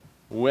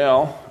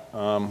Well,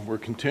 we're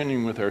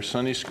continuing with our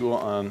Sunday school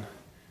on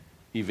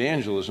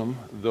evangelism,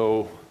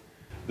 though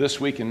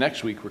this week and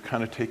next week we're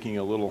kind of taking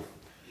a little,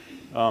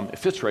 it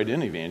fits right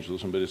in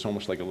evangelism, but it's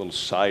almost like a little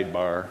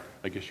sidebar,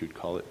 I guess you'd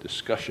call it,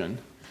 discussion.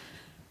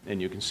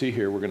 And you can see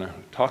here we're going to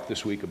talk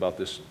this week about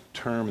this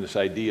term, this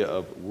idea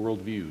of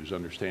worldviews,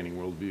 understanding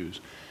worldviews.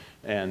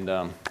 And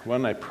why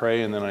don't I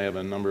pray, and then I have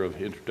a number of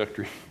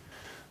introductory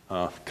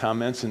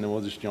comments, and then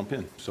we'll just jump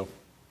in. So,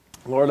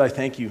 Lord, I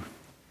thank you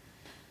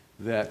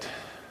that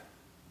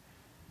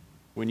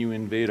when you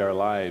invade our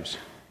lives,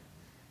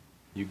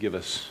 you give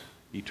us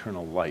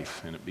eternal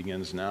life, and it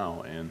begins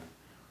now. And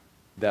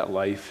that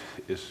life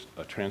is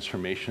a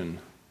transformation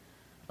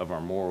of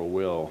our moral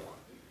will,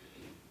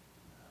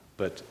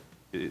 but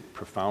it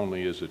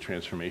profoundly is a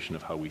transformation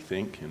of how we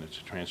think, and it's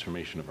a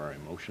transformation of our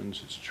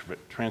emotions. It's a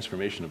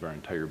transformation of our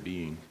entire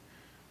being.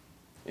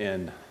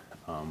 And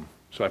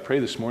so I pray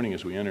this morning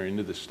as we enter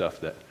into this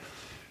stuff that,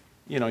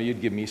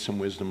 you'd give me some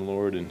wisdom,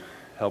 Lord, and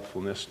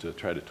helpfulness to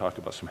try to talk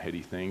about some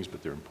heady things,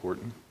 but they're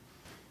important.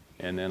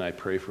 And then I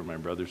pray for my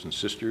brothers and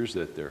sisters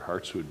that their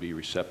hearts would be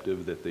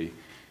receptive, that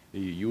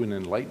you would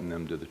enlighten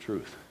them to the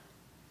truth.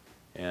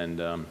 And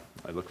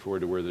I look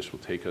forward to where this will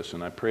take us.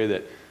 And I pray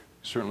that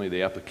certainly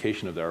the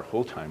application of our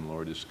whole time,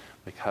 Lord, is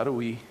like, how do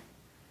we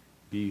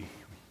be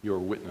your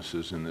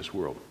witnesses in this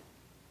world?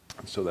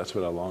 And so that's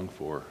what I long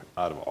for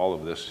out of all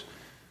of this.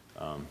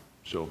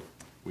 So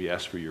we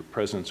ask for your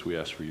presence. We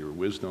ask for your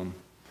wisdom.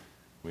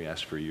 We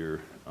ask for your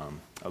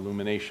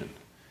illumination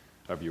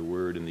of your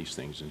word and these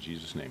things in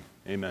Jesus' name.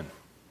 Amen.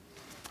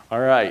 All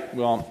right.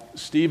 Well,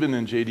 Stephen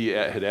and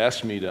JD had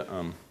asked me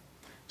to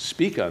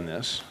speak on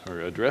this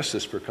or address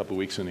this for a couple of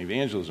weeks in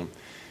evangelism.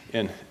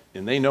 And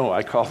they know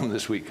I call them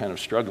this week kind of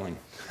struggling.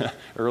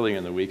 Early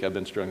in the week, I've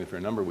been struggling for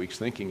a number of weeks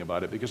thinking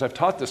about it because I've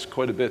taught this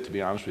quite a bit, to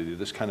be honest with you,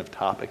 this kind of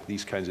topic,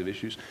 these kinds of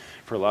issues,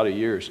 for a lot of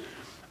years.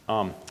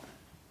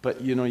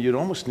 But, you'd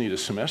almost need a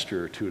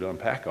semester or two to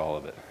unpack all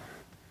of it.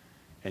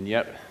 And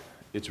yet,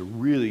 it's a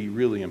really,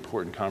 really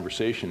important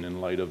conversation in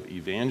light of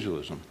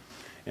evangelism.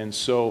 And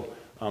so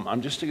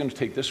I'm just going to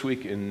take this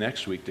week and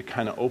next week to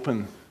kind of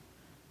open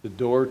the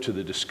door to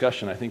the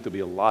discussion. I think there'll be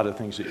a lot of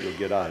things that you'll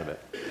get out of it.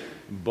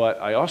 But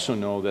I also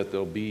know that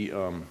there'll be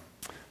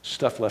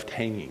stuff left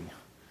hanging.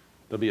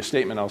 There'll be a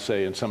statement I'll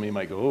say, and some of you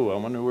might go, oh, I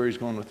wonder where he's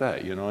going with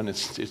that, and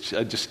it's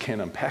I just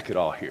can't unpack it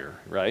all here,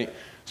 right?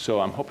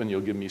 So I'm hoping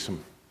you'll give me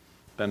some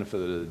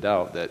benefit of the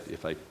doubt that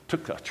if I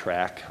took a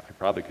track, I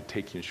probably could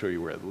take you and show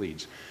you where it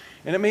leads.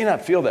 And it may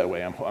not feel that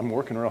way. I'm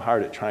working real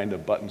hard at trying to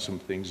button some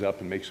things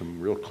up and make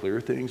some real clear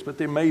things, but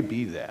there may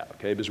be that,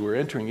 okay? Because we're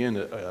entering in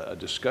a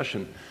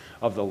discussion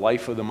of the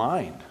life of the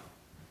mind,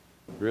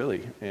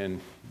 really.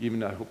 And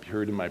even I hope you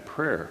heard in my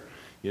prayer,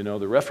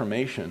 the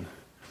Reformation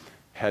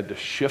had to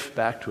shift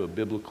back to a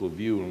biblical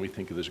view when we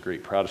think of this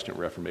great Protestant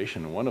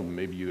Reformation. And one of them,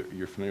 maybe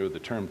you're familiar with the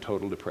term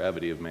total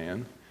depravity of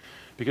man,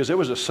 because there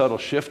was a subtle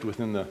shift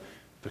within the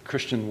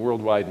Christian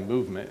worldwide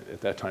movement.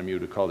 At that time, you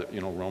would have called it,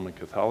 Roman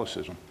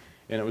Catholicism.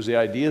 And it was the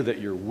idea that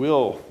your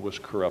will was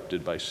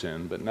corrupted by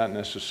sin, but not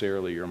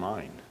necessarily your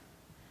mind.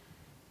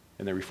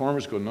 And the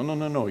reformers go,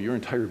 no, your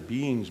entire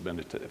being's been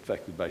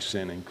affected by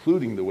sin,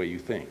 including the way you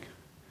think.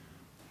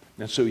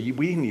 And so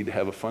we need to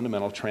have a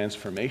fundamental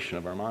transformation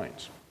of our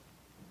minds.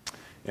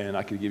 And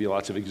I could give you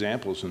lots of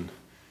examples and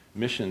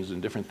missions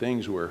and different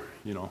things where,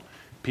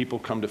 people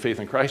come to faith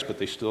in Christ, but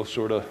they still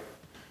sort of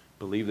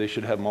believe they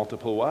should have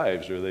multiple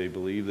wives, or they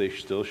believe they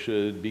still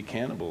should be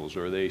cannibals,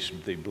 or they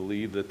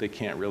believe that they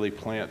can't really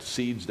plant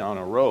seeds down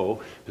a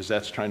row because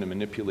that's trying to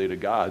manipulate a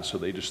God, so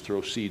they just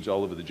throw seeds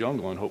all over the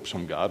jungle and hope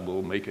some God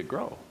will make it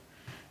grow.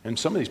 And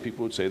some of these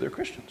people would say they're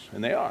Christians,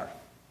 and they are.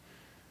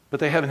 But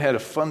they haven't had a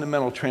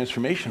fundamental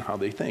transformation how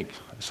they think.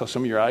 I saw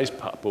some of your eyes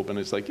pop open.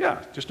 It's like,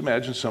 yeah, just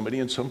imagine somebody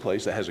in some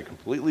place that has a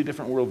completely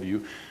different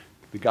worldview.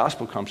 The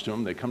gospel comes to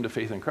them, they come to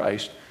faith in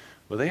Christ.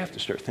 Well, they have to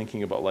start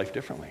thinking about life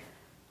differently.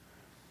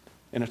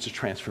 And it's a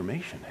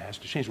transformation. It has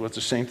to change. Well, it's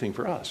the same thing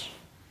for us.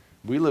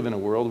 We live in a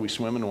world, we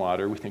swim in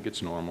water, we think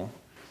it's normal,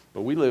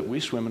 but we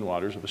swim in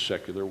waters of a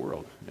secular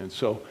world. And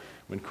so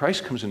when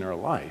Christ comes into our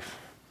life,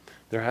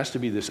 there has to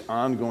be this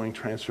ongoing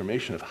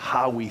transformation of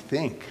how we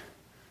think,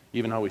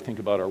 even how we think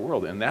about our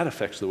world, and that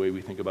affects the way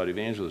we think about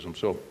evangelism.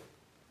 So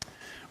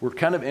we're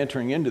kind of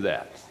entering into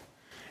that.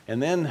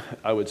 And then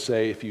I would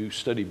say if you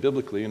study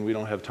biblically, and we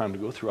don't have time to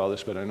go through all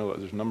this, but I know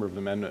there's a number of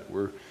the men that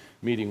we're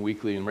meeting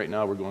weekly, and right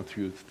now we're going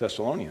through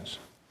Thessalonians.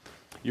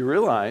 You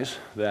realize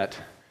that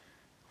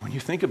when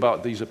you think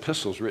about these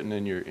epistles written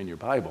in your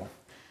Bible,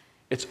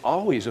 it's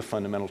always a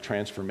fundamental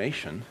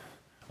transformation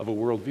of a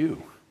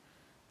worldview.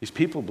 These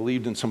people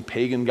believed in some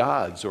pagan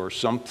gods or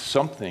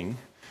something,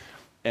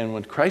 and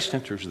when Christ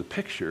enters the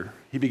picture,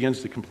 he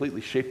begins to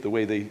completely shape the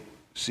way they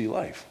see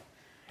life.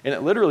 And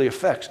it literally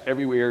affects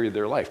every area of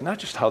their life, not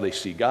just how they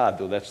see God,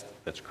 though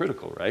that's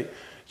critical, right?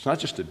 It's not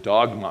just a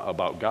dogma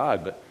about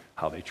God, but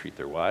how they treat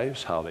their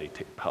wives, how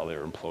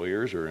their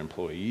employers or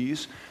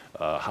employees,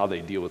 how they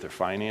deal with their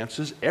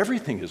finances.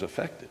 Everything is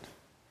affected.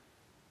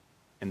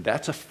 And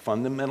that's a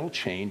fundamental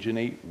change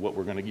in what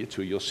we're going to get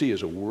to, you'll see,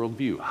 is a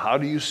worldview. How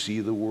do you see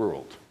the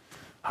world?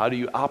 How do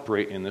you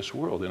operate in this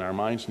world? And our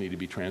minds need to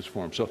be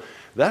transformed. So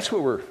that's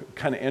what we're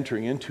kind of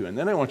entering into. And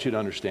then I want you to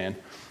understand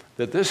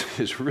that this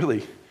is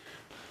really,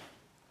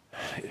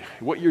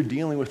 what you're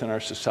dealing with in our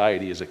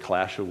society is a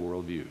clash of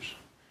worldviews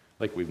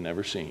like we've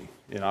never seen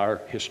in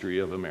our history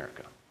of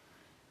America.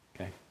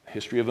 Okay?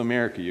 History of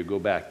America, you go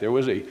back.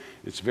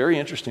 It's very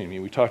interesting. I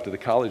mean, we talked to the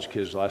college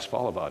kids last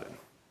fall about it.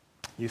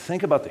 You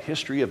think about the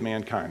history of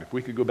mankind. If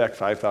we could go back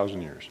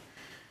 5,000 years,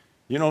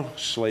 you know,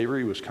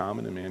 slavery was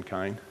common in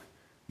mankind.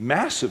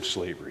 Massive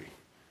slavery.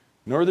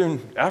 Northern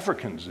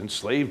Africans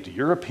enslaved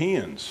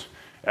Europeans.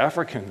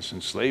 Africans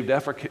enslaved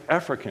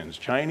Africans.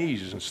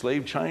 Chinese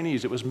enslaved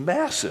Chinese. It was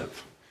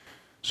massive.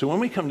 So when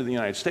we come to the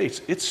United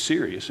States, it's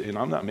serious, and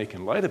I'm not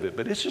making light of it,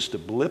 but it's just a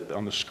blip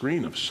on the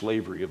screen of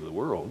slavery of the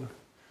world.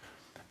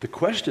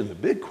 The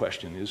big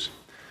question is,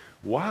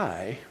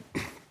 why,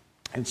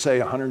 in say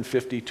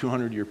 150,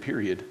 200-year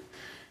period,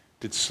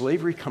 did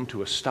slavery come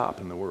to a stop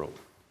in the world?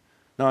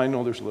 Now, I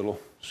know there's little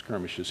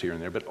skirmishes here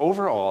and there, but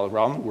overall,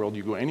 around the world,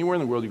 you go anywhere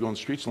in the world, you go on the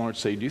streets and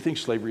say, do you think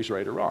slavery is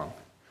right or wrong?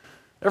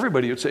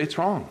 Everybody would say it's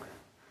wrong.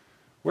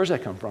 Where's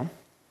that come from?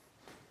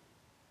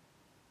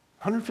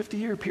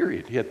 150-year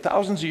period. You had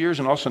thousands of years,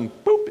 and all of a sudden,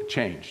 boop, it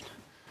changed.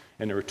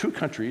 And there were two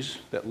countries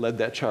that led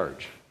that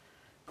charge,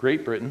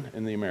 Great Britain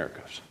and the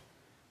Americas.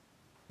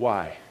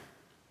 Why?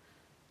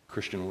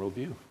 Christian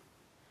worldview.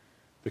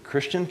 The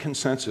Christian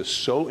consensus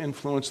so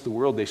influenced the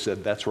world, they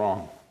said, that's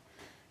wrong.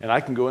 And I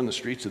can go in the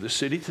streets of this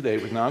city today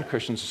with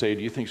non-Christians and say,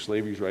 do you think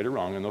slavery is right or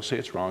wrong? And they'll say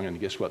it's wrong, and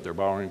guess what? They're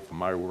borrowing from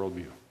my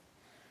worldview.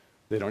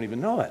 They don't even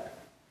know it.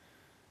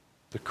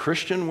 The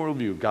Christian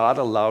worldview, God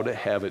allowed it to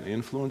have an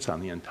influence on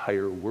the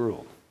entire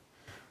world.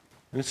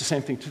 And it's the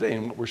same thing today.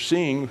 And what we're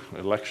seeing,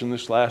 election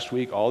this last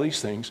week, all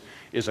these things,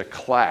 is a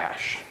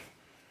clash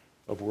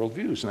of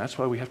worldviews. And that's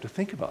why we have to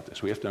think about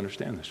this. We have to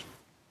understand this.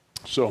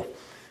 So,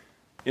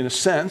 in a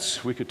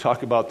sense, we could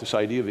talk about this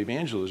idea of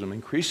evangelism.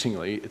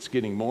 Increasingly, it's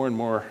getting more and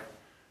more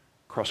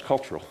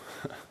cross-cultural,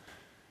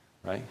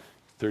 right?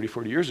 30,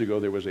 40 years ago,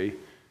 there was a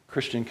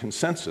Christian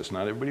consensus.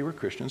 Not everybody were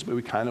Christians, but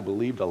we kind of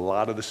believed a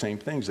lot of the same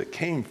things that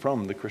came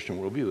from the Christian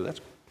worldview.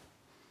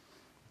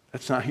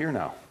 That's not here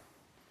now.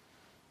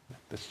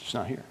 That's just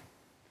not here.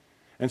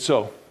 And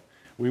so,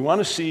 we want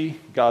to see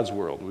God's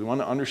world. We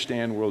want to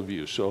understand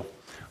worldview. So,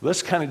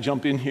 let's kind of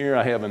jump in here.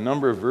 I have a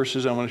number of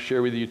verses I want to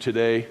share with you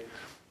today.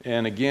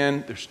 And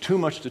again, there's too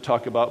much to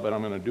talk about, but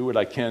I'm going to do what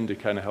I can to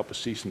kind of help us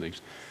see some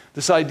things.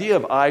 This idea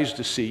of eyes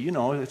to see, you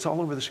know, it's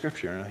all over the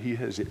Scripture. He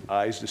has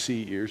eyes to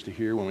see, ears to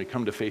hear. When we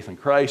come to faith in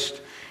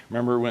Christ,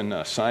 remember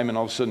when Simon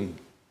all of a sudden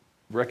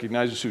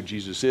recognizes who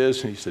Jesus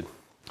is, and he said,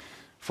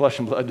 flesh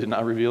and blood did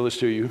not reveal this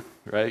to you,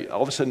 right?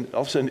 All of a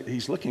sudden,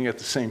 he's looking at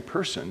the same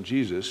person,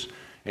 Jesus,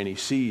 and he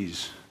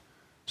sees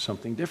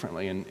something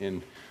differently.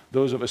 And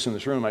those of us in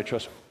this room, I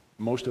trust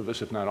most of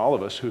us, if not all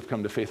of us, who've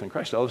come to faith in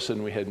Christ, all of a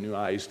sudden we had new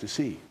eyes to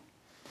see,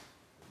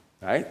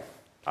 right?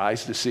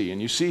 Eyes to see.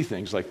 And you see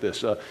things like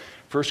this.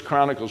 First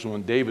Chronicles,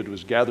 when David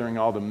was gathering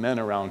all the men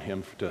around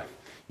him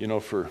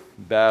for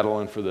battle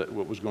and for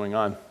what was going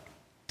on,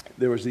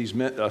 there was these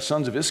men,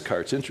 sons of Issachar.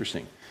 It's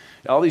interesting.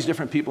 All these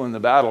different people in the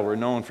battle were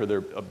known for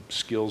their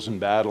skills in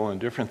battle and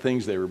different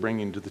things they were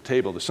bringing to the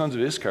table. The sons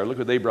of Issachar, look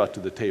what they brought to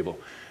the table.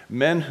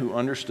 Men who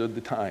understood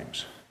the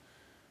times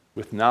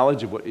with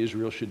knowledge of what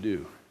Israel should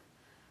do.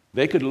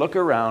 They could look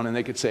around and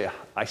they could say,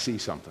 I see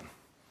something.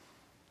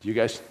 Do you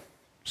guys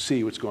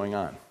see what's going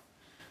on?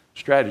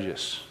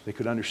 Strategists, they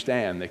could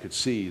understand, they could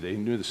see, they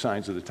knew the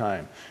signs of the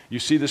time. You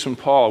see this in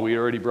Paul. We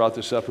already brought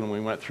this up when we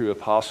went through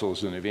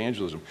apostles and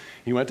evangelism.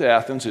 He went to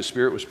Athens, his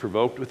spirit was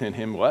provoked within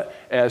him, what?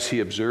 As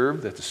he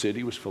observed that the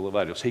city was full of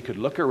idols. He could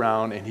look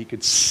around and he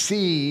could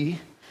see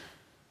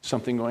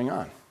something going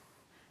on.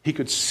 He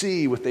could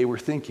see what they were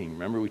thinking.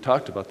 Remember, we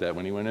talked about that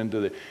when he went into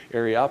the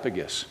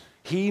Areopagus.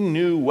 He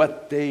knew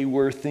what they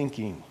were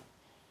thinking.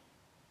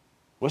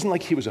 It wasn't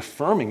like he was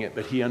affirming it,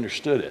 but he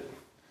understood it.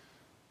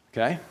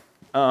 Okay?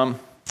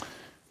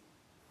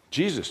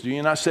 Jesus, do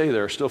you not say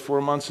there are still 4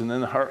 months and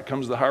then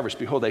comes the harvest?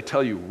 Behold, I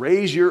tell you,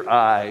 raise your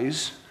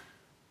eyes,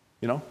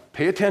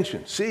 pay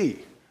attention, see,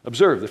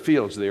 observe the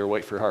fields, they are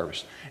white for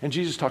harvest. And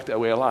Jesus talked that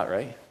way a lot,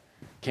 right?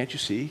 Can't you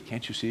see?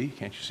 Can't you see?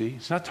 Can't you see?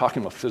 It's not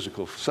talking about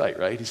physical sight,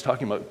 right? He's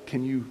talking about,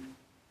 can you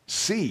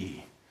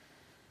see?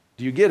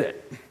 Do you get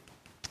it?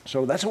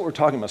 So that's what we're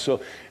talking about.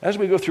 So as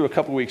we go through a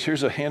couple weeks,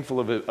 here's a handful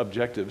of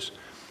objectives.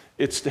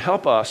 It's to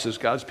help us as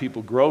God's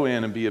people grow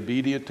in and be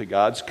obedient to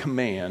God's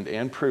command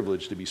and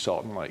privilege to be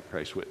salt and light,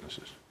 Christ's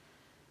witnesses.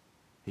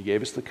 He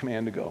gave us the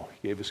command to go.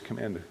 He gave us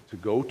command to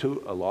go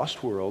to a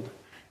lost world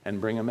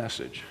and bring a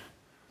message.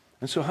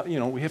 And so,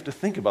 we have to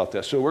think about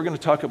that. So we're going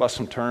to talk about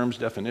some terms,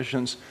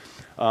 definitions.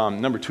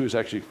 Number 2 is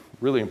actually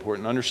really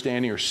important,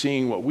 understanding or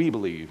seeing what we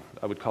believe.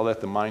 I would call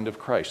that the mind of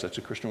Christ. That's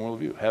a Christian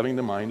worldview, having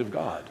the mind of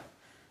God.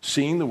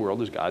 Seeing the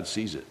world as God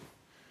sees it.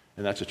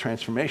 And that's a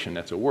transformation.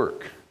 That's a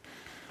work.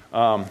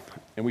 And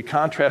we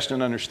contrast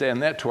and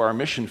understand that to our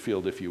mission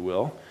field, if you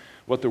will.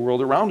 what the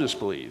world around us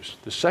believes,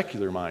 the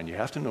secular mind. You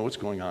have to know what's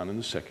going on in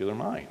the secular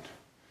mind.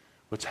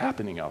 What's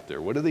happening out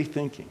there? What are they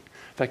thinking?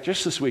 In fact,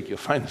 just this week, you'll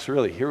find this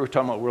really. Here we're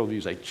talking about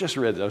worldviews. I just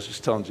read it. I was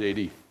just telling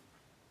JD.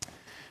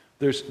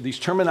 There's these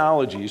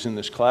terminologies in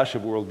this clash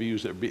of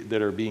worldviews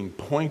that are being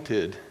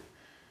pointed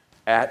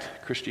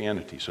at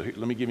Christianity. So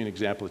let me give you an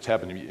example that's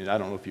happening. I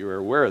don't know if you're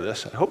aware of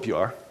this. I hope you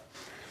are.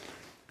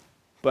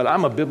 But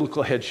I'm a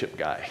biblical headship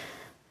guy.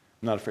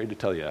 I'm not afraid to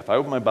tell you that. If I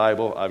open my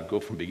Bible, I would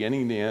go from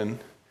beginning to end,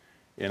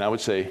 and I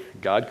would say,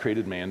 God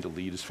created man to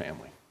lead his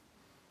family.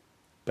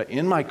 But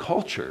in my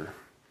culture,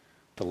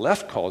 the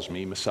left calls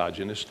me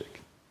misogynistic.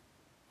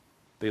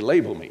 They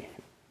label me.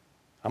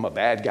 I'm a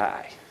bad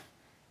guy.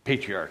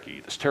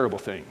 Patriarchy, this terrible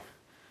thing.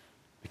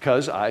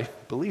 Because I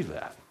believe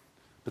that.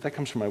 But that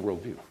comes from my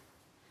worldview.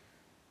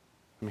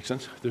 That makes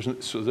sense?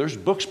 There's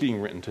books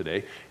being written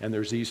today, and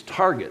there's these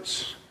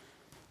targets.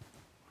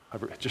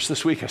 Just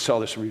this week I saw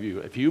this review.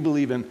 If you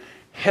believe in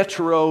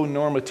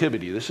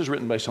heteronormativity, this is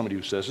written by somebody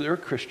who says they're a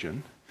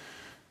Christian.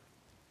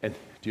 And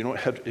do you know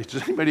what,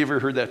 has anybody ever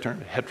heard that term?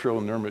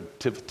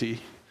 Heteronormativity?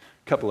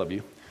 A couple of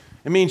you.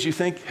 It means you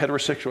think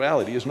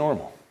heterosexuality is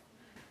normal.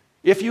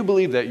 If you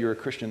believe that, you're a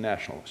Christian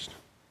nationalist,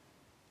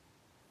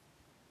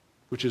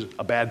 which is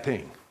a bad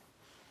thing.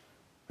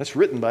 That's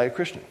written by a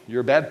Christian.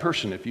 You're a bad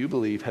person if you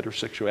believe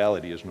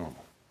heterosexuality is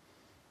normal.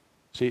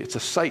 See, it's a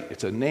site,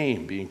 it's a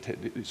name being...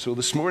 So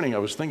this morning I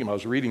was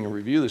reading a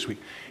review this week.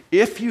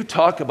 If you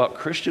talk about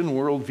Christian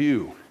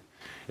worldview,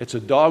 it's a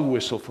dog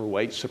whistle for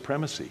white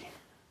supremacy.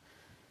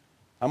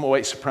 I'm a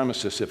white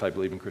supremacist if I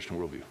believe in Christian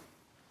worldview.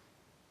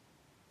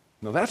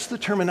 Now that's the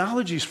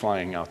terminologies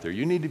flying out there.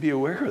 You need to be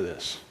aware of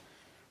this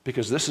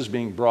because this is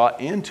being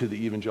brought into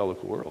the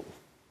evangelical world.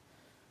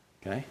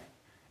 Okay?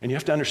 And you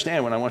have to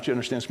understand, when I want you to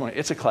understand this morning,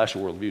 it's a clash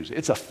of worldviews.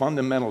 It's a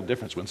fundamental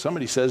difference. When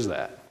somebody says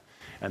that,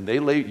 and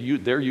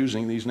they're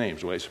using these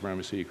names, white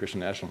supremacy, Christian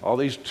nationalism, all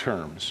these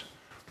terms,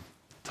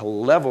 to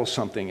level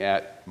something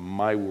at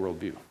my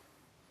worldview.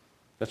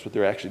 That's what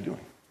they're actually doing.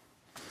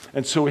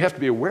 And so we have to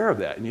be aware of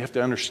that, and you have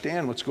to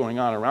understand what's going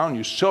on around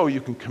you so you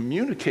can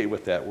communicate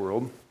with that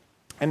world.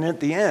 And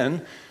at the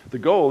end, the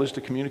goal is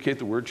to communicate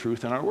the word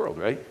truth in our world,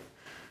 right?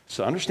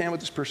 So understand what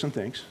this person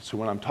thinks, so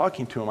when I'm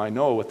talking to them, I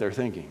know what they're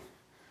thinking.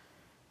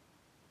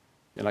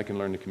 And I can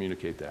learn to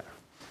communicate that.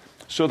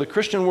 So the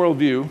Christian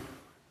worldview,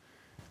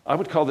 I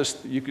would call this,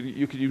 you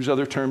could use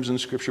other terms in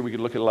Scripture. We could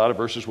look at a lot of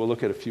verses. We'll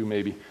look at a few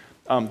maybe.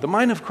 The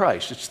mind of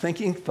Christ, it's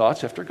thinking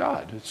thoughts after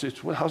God. It's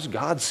how does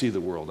God see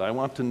the world? I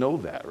want to know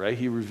that, right?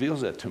 He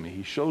reveals that to me.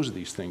 He shows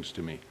these things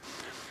to me.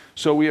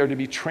 So we are to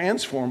be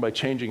transformed by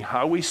changing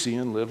how we see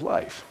and live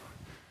life.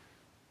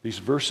 These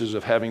verses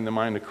of having the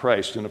mind of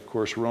Christ, and of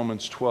course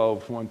Romans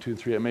 12, 1, 2,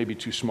 3, it may be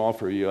too small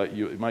for you.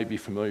 It might be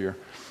familiar.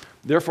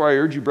 Therefore, I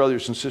urge you,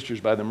 brothers and sisters,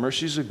 by the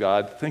mercies of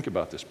God, think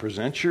about this.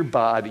 Present your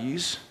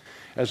bodies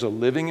as a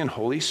living and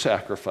holy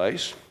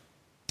sacrifice,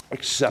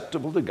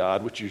 acceptable to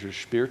God, which is your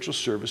spiritual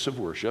service of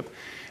worship,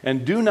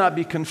 and do not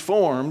be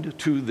conformed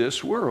to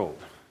this world,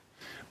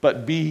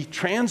 but be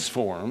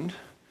transformed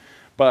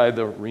by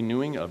the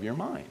renewing of your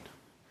mind,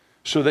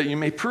 so that you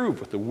may prove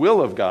what the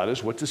will of God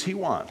is. What does He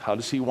want? How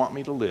does He want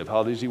me to live?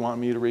 How does He want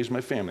me to raise my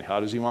family?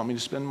 How does He want me to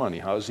spend money?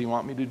 How does He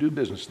want me to do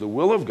business? The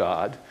will of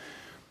God,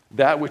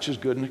 that which is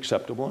good and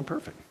acceptable and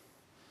perfect.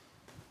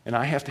 And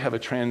I have to have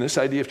this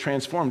idea of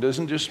transformed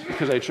isn't just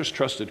because I just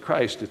trusted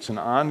Christ. It's an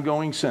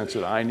ongoing sense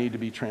that I need to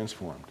be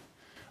transformed.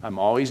 I'm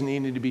always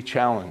needing to be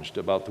challenged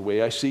about the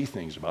way I see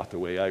things, about the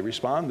way I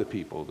respond to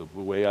people, the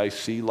way I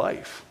see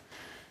life.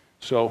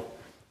 So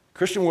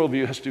Christian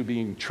worldview has to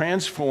be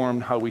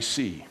transformed how we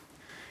see.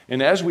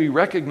 And as we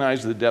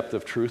recognize the depth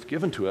of truth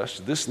given to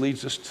us, this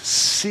leads us to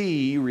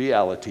see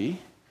reality.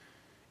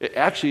 It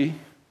actually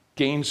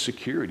gains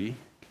security.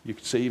 You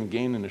could say even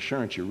gain an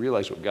assurance. You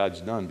realize what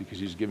God's done because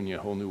He's given you a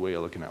whole new way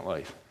of looking at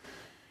life.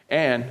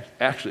 And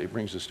actually, it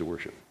brings us to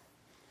worship.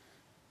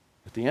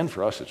 At the end,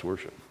 for us, it's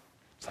worship.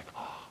 It's like,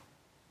 oh,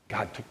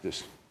 God took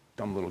this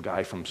dumb little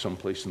guy from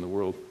someplace in the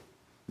world,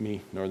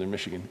 me, Northern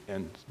Michigan,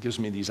 and gives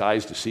me these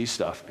eyes to see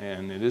stuff.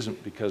 And it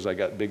isn't because I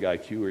got big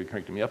IQ or He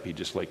cranked me up. He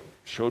just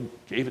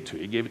gave it to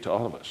you. He gave it to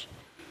all of us.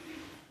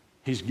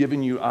 He's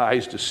given you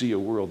eyes to see a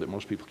world that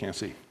most people can't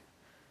see.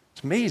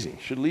 It's amazing.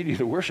 It should lead you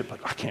to worship.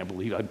 Like, I can't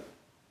believe I'd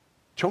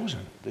chosen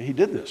that He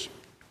did this.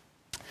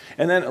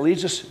 And then it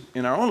leads us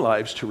in our own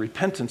lives to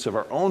repentance of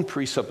our own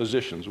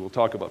presuppositions. We'll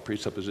talk about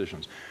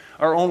presuppositions.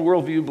 Our own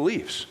worldview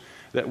beliefs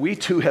that we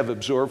too have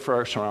absorbed for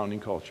our surrounding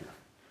culture.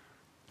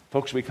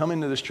 Folks, we come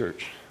into this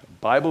church, a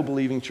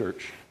Bible-believing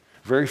church,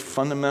 very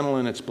fundamental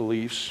in its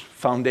beliefs,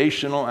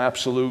 foundational,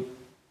 absolute,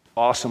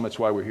 awesome, that's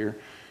why we're here.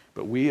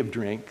 But we have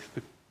drank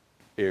the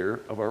air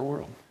of our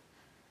world.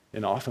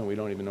 And often we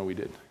don't even know we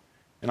did.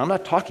 And I'm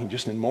not talking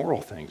just in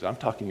moral things. I'm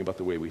talking about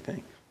the way we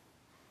think.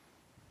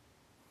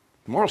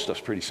 The moral stuff's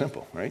pretty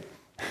simple, right?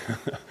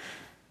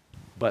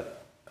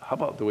 But how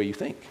about the way you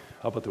think?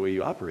 How about the way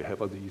you operate? How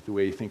about the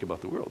way you think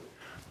about the world?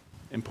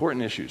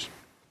 Important issues.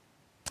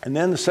 And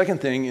then the second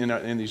thing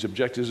in these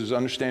objectives is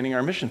understanding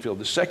our mission field,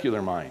 the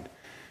secular mind.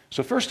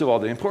 So first of all,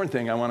 the important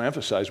thing I want to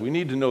emphasize, we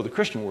need to know the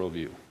Christian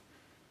worldview.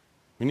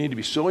 We need to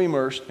be so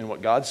immersed in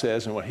what God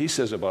says and what he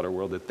says about our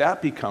world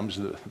that becomes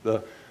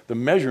the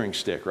measuring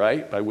stick,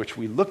 right, by which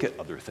we look at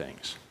other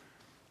things.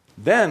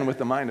 Then, with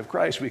the mind of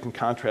Christ, we can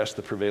contrast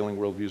the prevailing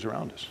worldviews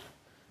around us.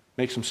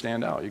 Makes them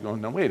stand out. You're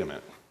going, no, wait a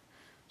minute.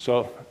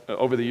 So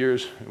over the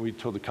years, we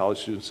told the college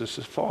students this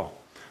fall,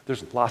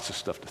 there's lots of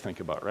stuff to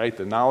think about, right?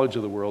 The knowledge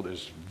of the world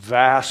is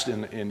vast,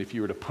 and if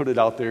you were to put it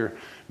out there,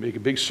 make a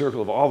big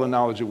circle of all the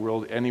knowledge of the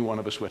world, any one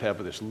of us would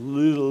have this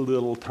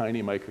little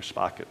tiny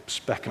microscopic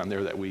speck on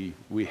there that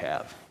we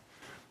have.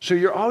 So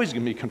you're always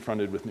going to be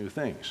confronted with new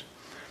things.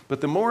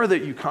 But the more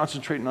that you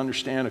concentrate and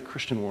understand a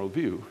Christian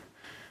worldview,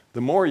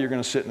 the more you're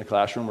going to sit in the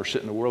classroom or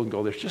sit in the world and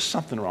go, there's just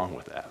something wrong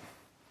with that.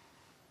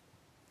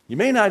 You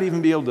may not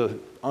even be able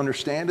to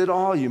understand it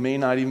all. You may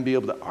not even be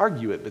able to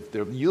argue it, but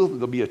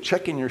there'll be a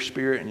check in your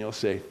spirit and you'll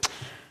say,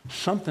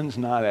 something's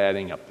not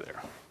adding up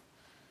there.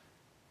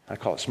 I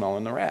call it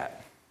smelling the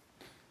rat.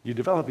 You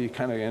develop,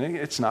 and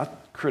it's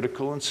not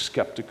critical and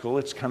skeptical.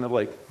 It's kind of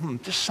like,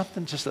 just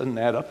something just doesn't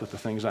add up with the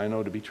things I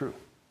know to be true.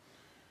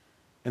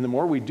 And the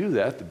more we do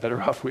that, the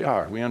better off we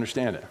are. We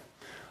understand it.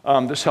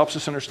 This helps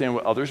us understand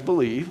what others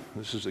believe.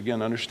 This is,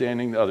 again,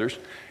 understanding the others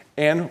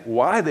and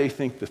why they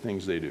think the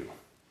things they do.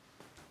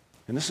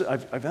 And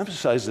I've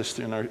emphasized this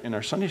in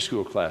our Sunday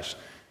school class.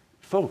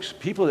 Folks,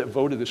 people that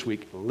voted this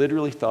week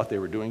literally thought they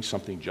were doing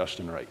something just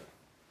and right.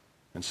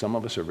 And some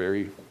of us are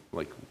very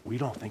we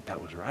don't think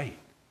that was right.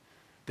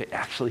 They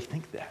actually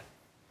think that.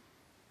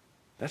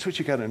 That's what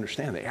you got to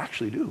understand. They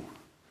actually do.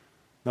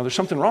 Now, there's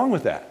something wrong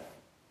with that,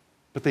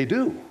 but they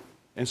do.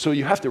 And so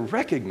you have to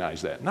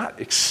recognize that, not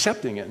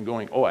accepting it and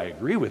going, oh, I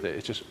agree with it.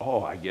 It's just,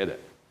 oh, I get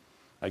it.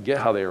 I get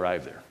how they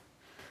arrive there.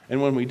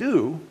 And when we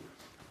do,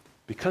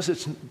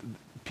 because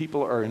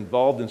people are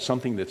involved in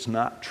something that's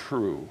not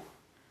true,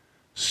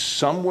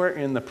 somewhere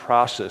in the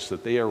process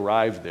that they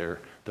arrive there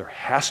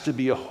has to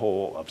be a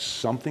hole of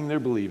something they're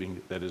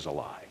believing that is a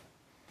lie.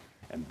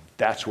 And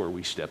that's where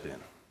we step in.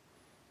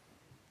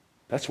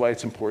 That's why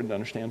it's important to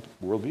understand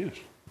worldviews.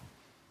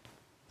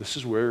 This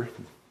is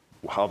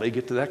how they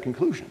get to that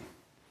conclusion.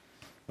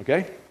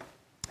 Okay?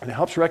 And it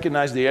helps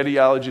recognize the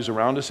ideologies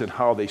around us and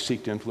how they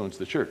seek to influence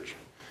the church.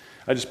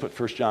 I just put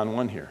 1 John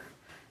 1 here.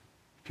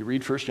 If you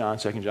read 1 John,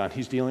 2 John,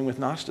 he's dealing with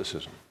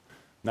Gnosticism.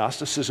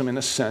 Gnosticism, in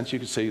a sense, you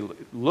could say,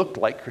 looked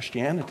like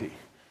Christianity.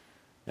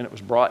 And it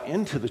was brought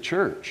into the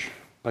church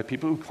by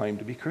people who claimed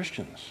to be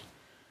Christians.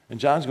 And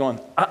John's going,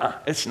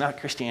 it's not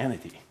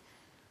Christianity.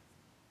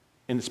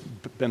 And it's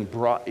been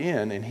brought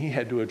in, and he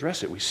had to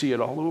address it. We see it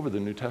all over the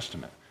New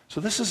Testament.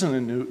 So this isn't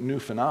a new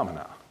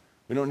phenomenon.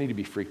 We don't need to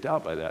be freaked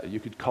out by that. You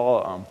could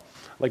call,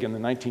 like in the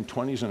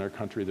 1920s in our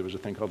country, there was a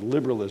thing called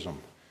liberalism.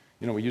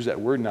 We use that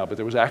word now, but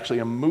there was actually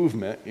a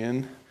movement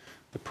in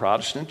the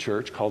Protestant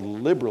church called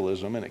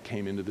liberalism, and it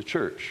came into the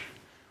church.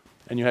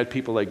 And you had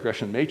people like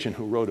Gresham Machen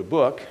who wrote a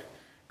book,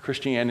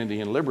 Christianity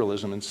and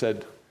Liberalism, and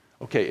said,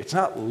 okay, it's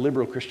not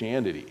liberal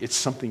Christianity. It's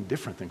something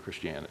different than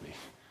Christianity.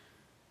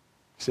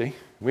 See?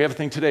 We have a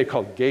thing today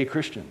called gay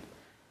Christian.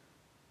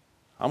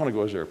 I'm going to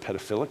go, is there a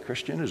pedophilic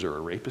Christian? Is there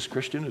a rapist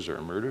Christian? Is there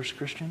a murderous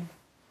Christian?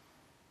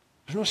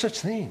 There's no such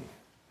thing.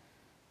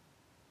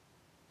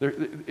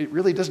 It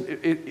really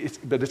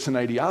doesn't, but it's an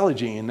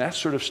ideology, and that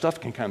sort of stuff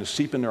can kind of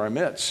seep into our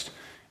midst.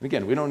 And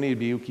again, we don't need to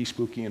be ooky,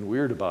 spooky, and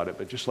weird about it,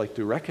 but just like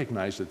to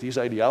recognize that these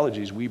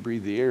ideologies, we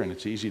breathe the air, and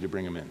it's easy to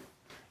bring them in.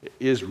 It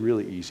is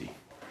really easy.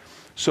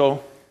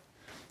 So,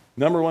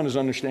 number one is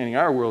understanding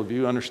our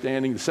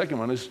worldview. The second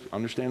one is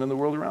understanding the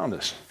world around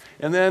us.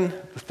 And then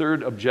the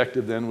third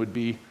objective then would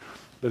be,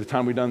 by the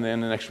time we're done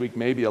then the next week,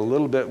 maybe a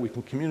little bit we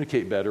can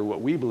communicate better what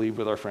we believe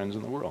with our friends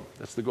in the world.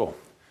 That's the goal.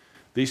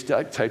 These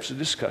types of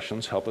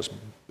discussions help us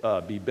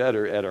be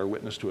better at our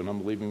witness to an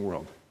unbelieving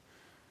world.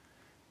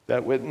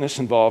 That witness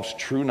involves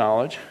true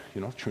knowledge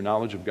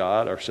of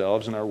God,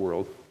 ourselves, and our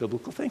world.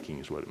 Biblical thinking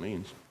is what it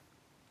means.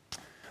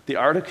 The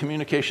art of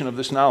communication of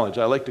this knowledge,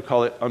 I like to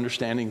call it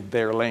understanding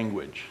their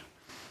language.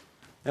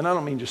 And I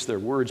don't mean just their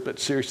words, but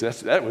seriously,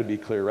 that would be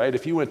clear, right?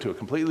 If you went to a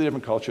completely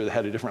different culture that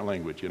had a different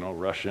language,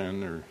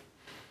 Russian or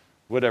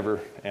whatever,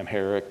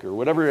 Amharic, or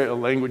whatever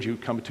language you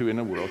come to in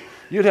the world,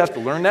 you'd have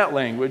to learn that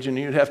language, and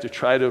you'd have to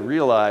try to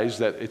realize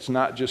that it's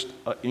not just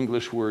an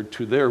English word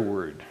to their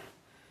word.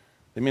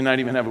 They may not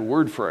even have a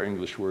word for our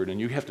English word, and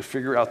you have to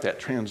figure out that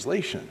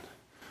translation.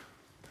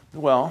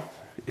 Well,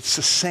 it's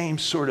the same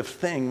sort of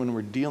thing when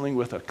we're dealing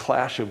with a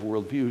clash of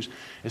worldviews,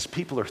 as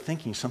people are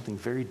thinking something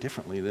very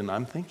differently than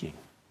I'm thinking.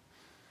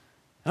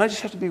 And I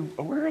just have to be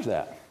aware of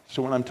that.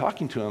 So when I'm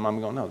talking to them,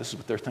 I'm going, no, this is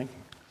what they're thinking.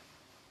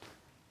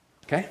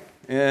 Okay?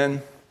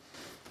 And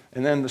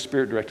then the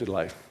spirit-directed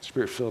life,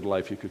 spirit-filled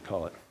life, you could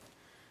call it,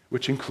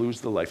 which includes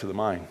the life of the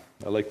mind.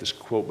 I like this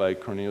quote by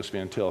Cornelius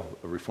Van Til,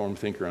 a Reformed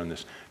thinker on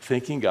this,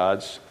 thinking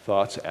God's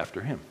thoughts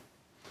after him.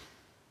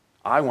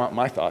 I want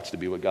my thoughts to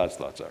be what God's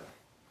thoughts are.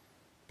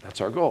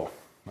 That's our goal.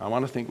 I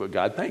want to think what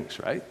God thinks,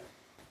 right?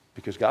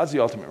 Because God's the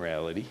ultimate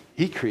reality.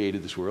 He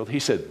created this world. He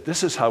said,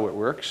 this is how it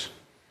works,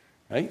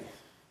 right?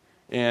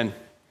 And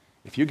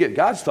if you get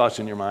God's thoughts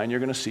in your mind, you're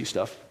going to see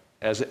stuff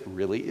as it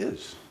really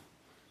is.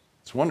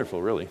 It's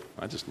wonderful, really.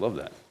 I just love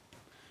that.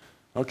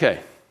 Okay,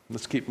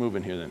 let's keep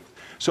moving here then.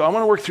 So I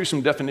want to work through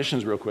some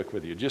definitions real quick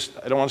with you.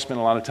 I don't want to spend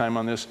a lot of time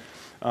on this.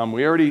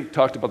 We already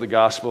talked about the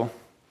gospel.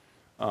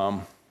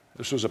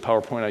 This was a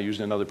PowerPoint I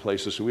used in other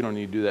places, so we don't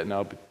need to do that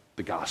now, but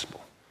the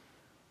gospel.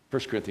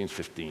 1 Corinthians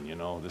 15,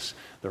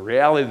 the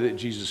reality that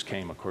Jesus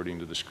came according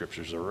to the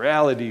scriptures, the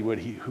reality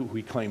who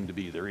he claimed to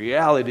be, the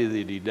reality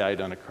that he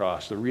died on a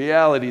cross, the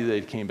reality that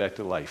he came back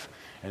to life.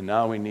 And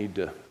now we need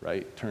to,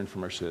 turn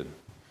from our sin,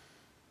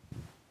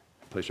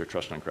 place our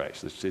trust on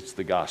Christ. It's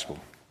the gospel.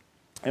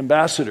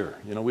 Ambassador,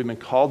 we've been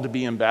called to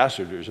be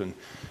ambassadors. And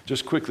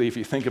just quickly, if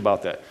you think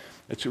about that,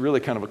 it's really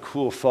kind of a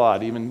cool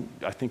thought. Even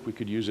I think we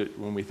could use it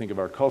when we think of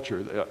our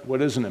culture.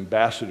 What is an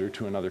ambassador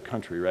to another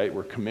country, right?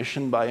 We're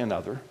commissioned by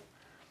another.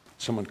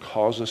 Someone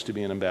calls us to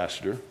be an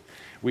ambassador.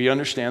 We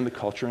understand the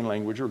culture and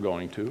language we're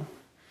going to.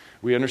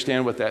 We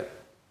understand what that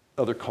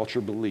other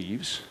culture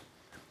believes.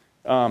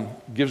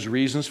 Gives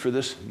reasons for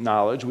this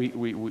knowledge.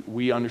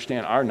 We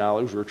understand our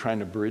knowledge. We're trying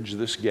to bridge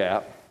this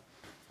gap.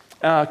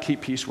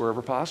 Keep peace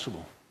wherever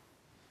possible.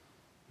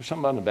 There's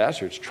something about an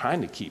ambassador. It's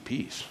trying to keep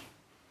peace.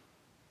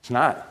 It's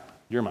not,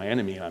 you're my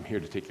enemy and I'm here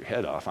to take your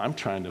head off. I'm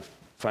trying to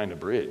find a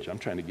bridge. I'm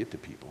trying to get to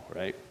people,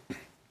 right?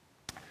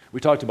 We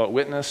talked about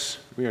witness.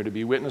 We are to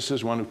be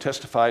witnesses, one who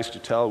testifies to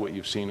tell what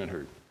you've seen and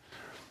heard.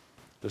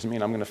 Doesn't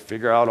mean I'm going to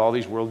figure out all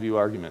these worldview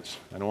arguments.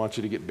 I don't want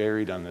you to get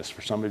buried on this.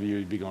 For some of you,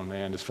 you'd be going,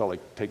 man, this felt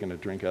like taking a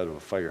drink out of a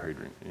fire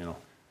hydrant,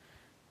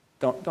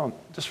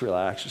 Don't, just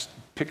relax. Just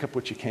pick up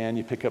what you can.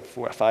 You pick up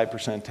 5%,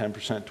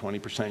 10%,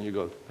 20%. You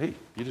go, hey,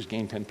 you just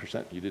gained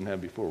 10% you didn't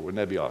have before. Wouldn't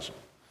that be awesome?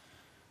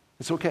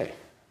 It's okay,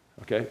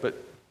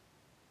 but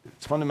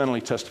it's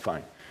fundamentally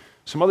testifying.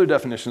 Some other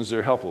definitions that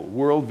are helpful.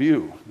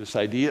 Worldview, this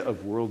idea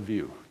of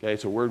worldview. Okay,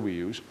 it's a word we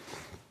use.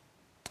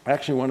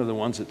 Actually, one of the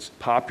ones that's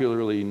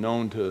popularly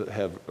known to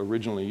have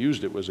originally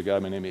used it was a guy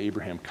by the name of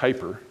Abraham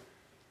Kuyper.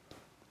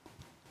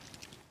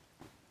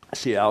 I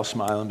see Al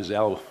smiling because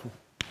Al,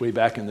 way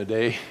back in the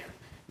day,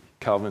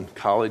 Calvin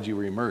College, you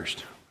were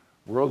immersed.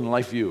 World and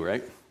life view,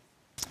 right?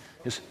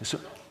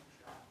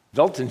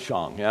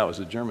 Weltanschauung, yeah, it was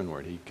a German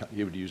word.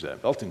 He would use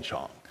that,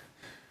 Weltanschauung.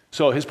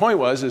 So his point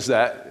is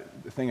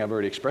that, the thing I've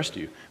already expressed to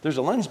you, there's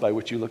a lens by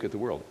which you look at the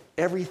world.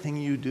 Everything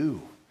you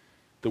do,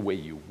 the way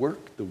you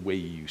work, the way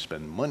you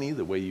spend money,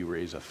 the way you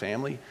raise a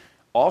family,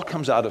 all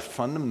comes out of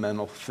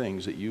fundamental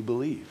things that you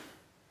believe.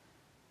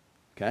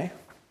 Okay?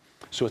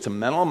 So it's a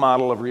mental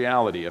model of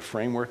reality, a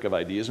framework of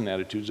ideas and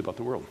attitudes about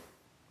the world.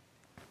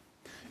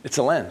 It's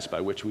a lens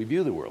by which we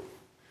view the world.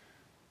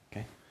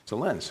 Okay? It's a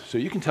lens. So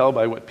you can tell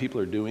by what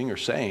people are doing or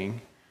saying,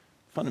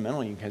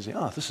 fundamentally you can say,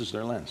 oh, this is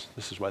their lens.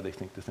 This is why they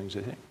think the things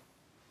they think.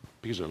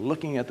 Because they're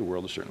looking at the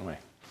world a certain way.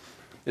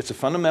 It's a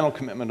fundamental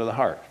commitment of the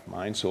heart,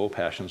 mind, soul,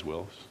 passions,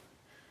 wills.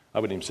 I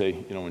would even say,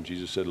 when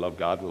Jesus said, love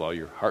God with all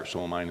your heart,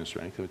 soul, mind, and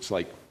strength, it's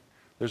like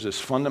there's this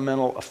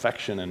fundamental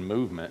affection and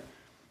movement.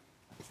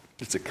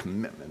 It's a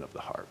commitment of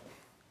the heart.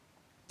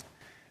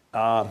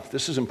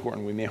 This is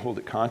important. We may hold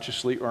it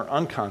consciously or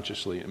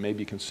unconsciously. It may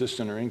be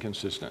consistent or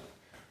inconsistent.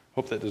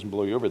 Hope that doesn't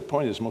blow you over. The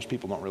point is most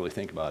people don't really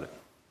think about it.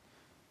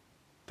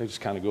 They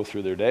just kind of go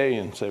through their day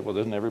and say, well,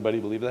 doesn't everybody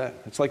believe that?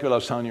 It's like what I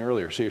was telling you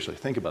earlier. Seriously,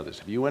 think about this.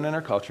 If you went in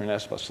our culture and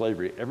asked about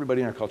slavery,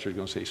 everybody in our culture is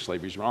going to say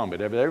slavery's wrong. But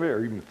have they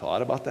ever even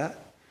thought about that?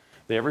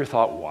 They ever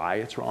thought why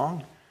it's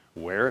wrong?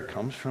 Where it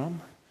comes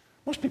from?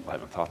 Most people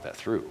haven't thought that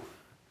through.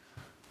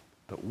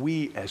 But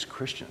we as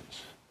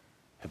Christians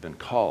have been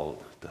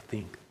called to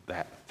think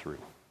that through.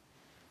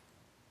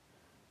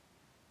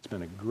 It's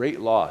been a great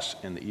loss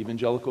in the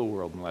evangelical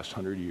world in the last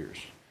 100 years.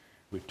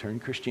 We've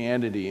turned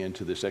Christianity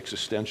into this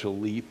existential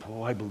leap.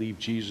 Oh, I believe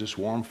Jesus,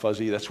 warm,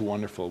 fuzzy, that's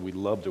wonderful. We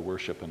love to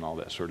worship and all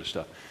that sort of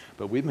stuff.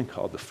 But we've been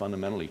called to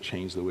fundamentally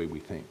change the way we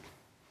think.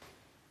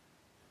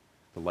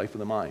 The life of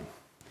the mind.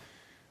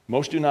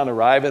 Most do not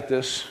arrive at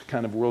this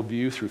kind of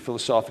worldview through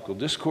philosophical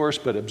discourse,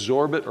 but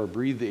absorb it or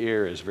breathe the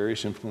air as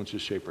various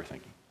influences shape our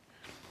thinking.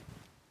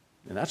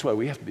 And that's why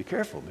we have to be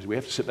careful, because we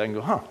have to sit back and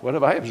go, what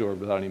have I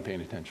absorbed without even paying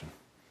attention?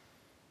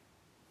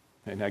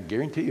 And I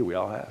guarantee you we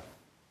all have.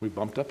 We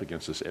bumped up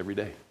against this every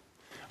day.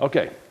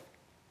 Okay,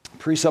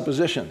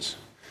 presuppositions.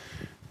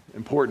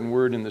 Important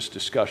word in this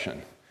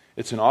discussion.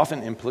 It's an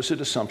often implicit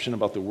assumption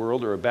about the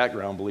world or a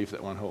background belief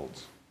that one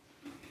holds.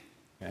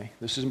 Okay,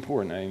 this is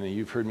important. I know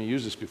you've heard me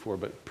use this before,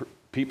 but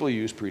people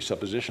use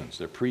presuppositions.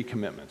 They're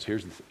pre-commitments.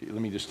 Let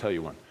me just tell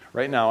you one.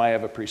 Right now, I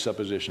have a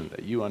presupposition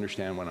that you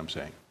understand what I'm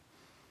saying.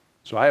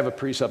 So I have a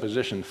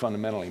presupposition,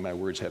 fundamentally, my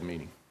words have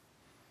meaning.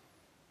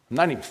 I'm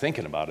not even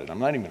thinking about it. I'm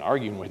not even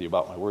arguing with you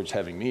about my words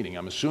having meaning.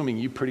 I'm assuming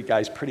you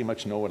guys pretty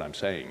much know what I'm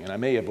saying. And I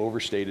may have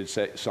overstated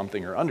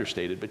something or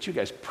understated, but you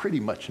guys pretty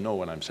much know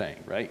what I'm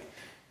saying, right?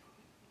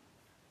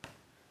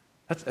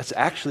 That's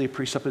actually a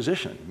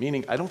presupposition,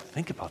 meaning I don't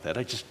think about that.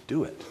 I just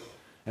do it.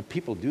 And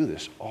people do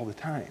this all the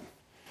time.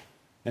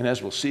 And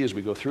as we'll see as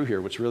we go through here,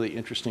 what's really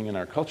interesting in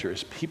our culture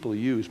is people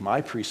use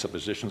my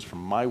presuppositions from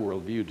my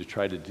worldview to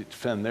try to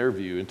defend their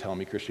view and tell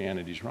me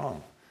Christianity's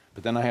wrong.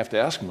 But then I have to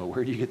ask them, well,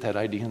 where do you get that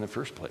idea in the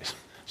first place?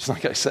 Just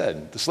like I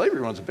said, the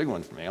slavery one's a big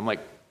one for me. I'm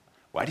like,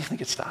 why do you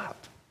think it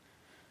stopped?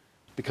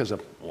 Because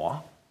of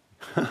law?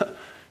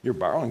 You're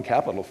borrowing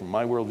capital from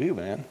my worldview,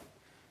 man.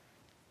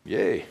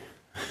 Yay.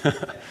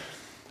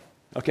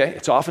 Okay,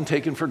 it's often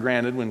taken for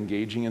granted when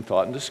engaging in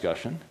thought and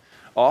discussion.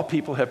 All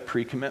people have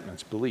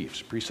pre-commitments,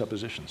 beliefs,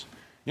 presuppositions.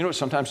 You know what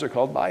sometimes they're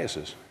called?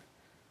 Biases.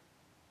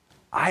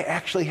 I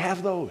actually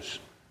have those.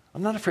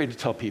 I'm not afraid to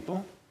tell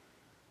people.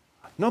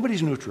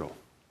 Nobody's neutral.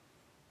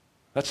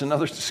 That's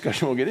another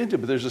discussion we'll get into,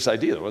 but there's this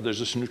idea, well, there's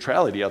this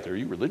neutrality out there.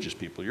 You religious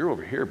people, you're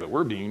over here, but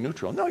we're being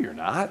neutral. No, you're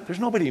not. There's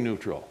nobody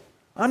neutral.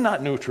 I'm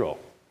not neutral.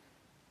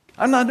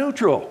 I'm not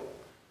neutral.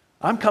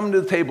 I'm coming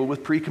to the table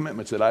with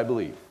pre-commitments that I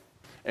believe.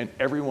 And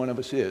every one of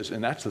us is,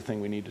 and that's the thing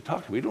we need to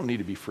talk to. We don't need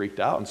to be freaked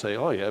out and say,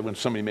 oh yeah, when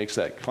somebody makes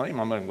that claim,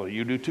 I'm going to go,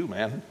 you do too,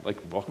 man. Like,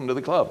 welcome to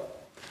the club.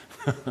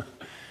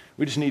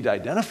 We just need to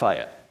identify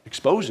it,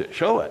 expose it,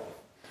 show it.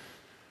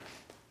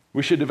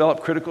 We should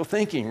develop critical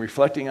thinking,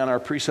 reflecting on our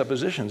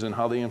presuppositions and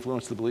how they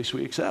influence the beliefs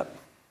we accept.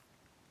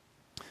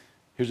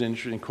 Here's an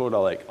interesting quote I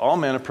like. All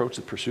men approach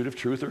the pursuit of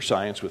truth or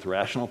science with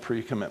rational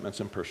pre-commitments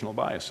and personal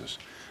biases.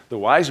 The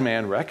wise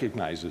man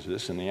recognizes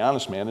this, and the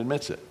honest man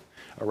admits it.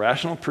 A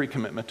rational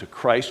pre-commitment to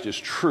Christ is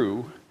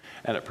true,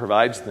 and it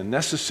provides the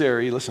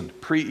necessary,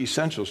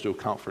 pre-essentials to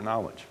account for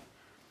knowledge.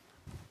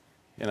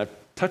 And I've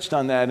touched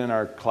on that in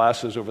our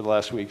classes over the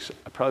last weeks.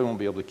 I probably won't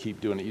be able to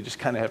keep doing it. You just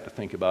kind of have to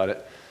think about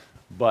it.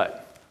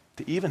 But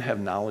to even have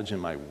knowledge in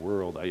my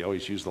world, I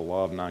always use the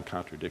law of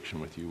non-contradiction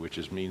with you,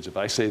 which means if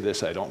I say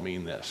this, I don't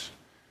mean this.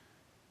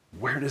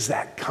 Where does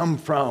that come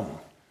from?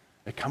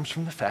 It comes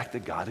from the fact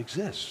that God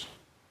exists.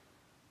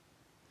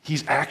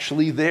 He's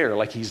actually there,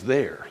 like he's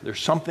there. There's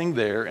something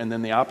there, and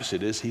then the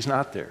opposite is he's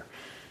not there.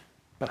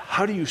 But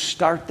how do you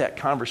start that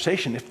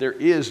conversation if there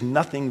is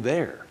nothing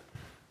there?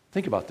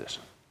 Think about this.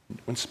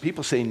 When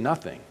people say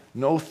nothing,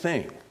 no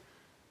thing,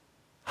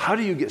 how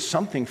do you get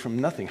something from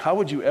nothing? How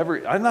would you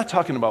ever, I'm not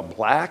talking about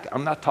black,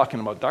 I'm not talking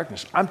about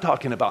darkness, I'm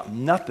talking about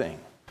nothing.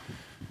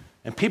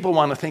 And people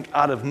want to think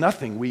out of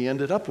nothing we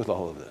ended up with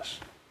all of this.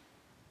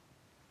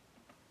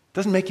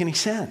 Doesn't make any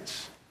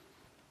sense.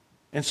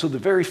 And so the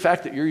very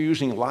fact that you're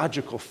using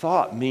logical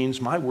thought means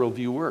my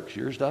worldview works,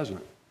 yours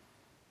doesn't.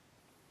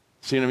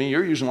 See what I mean?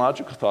 You're using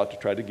logical thought to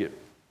try to get,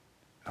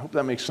 I hope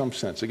that makes some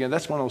sense. Again,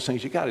 that's one of those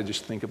things you got to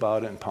just think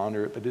about it and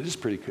ponder it, but it's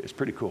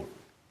pretty cool.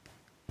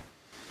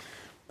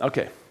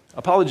 Okay,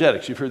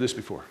 apologetics, you've heard this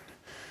before.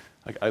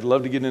 I'd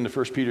love to get into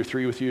 1 Peter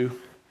 3 with you.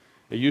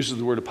 It uses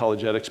the word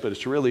apologetics, but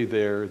it's really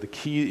there. The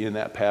key in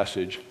that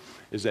passage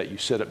is that you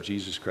set up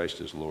Jesus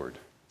Christ as Lord.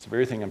 It's the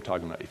very thing I'm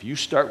talking about. If you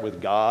start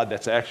with God,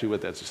 that's actually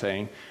what that's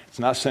saying. It's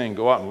not saying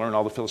go out and learn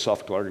all the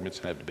philosophical arguments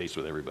and have debates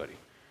with everybody.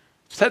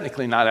 It's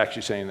technically not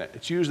actually saying that.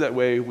 It's used that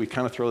way. We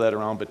kind of throw that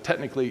around, but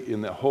technically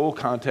in the whole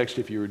context,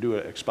 if you were to do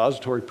an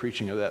expository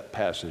preaching of that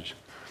passage,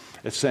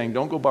 it's saying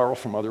don't go borrow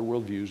from other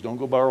worldviews. Don't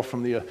go borrow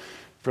from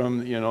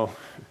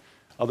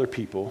other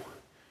people.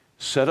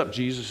 Set up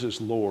Jesus as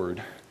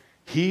Lord.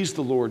 He's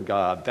the Lord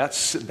God.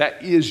 That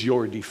is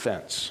your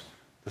defense.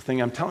 The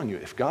thing I'm telling you,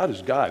 if God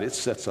is God, it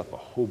sets up a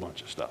whole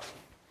bunch of stuff.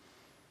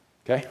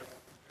 Okay?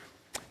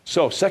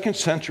 So, 2nd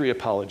century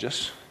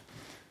apologists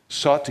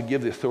sought to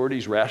give the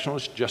authorities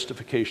rationalist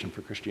justification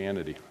for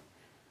Christianity.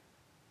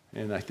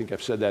 And I think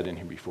I've said that in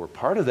here before.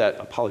 Part of that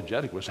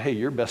apologetic was, hey,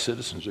 your best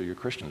citizens are your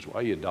Christians. Why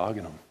are you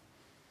dogging them?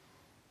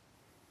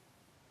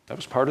 That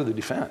was part of the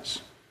defense.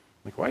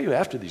 Like, why are you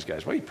after these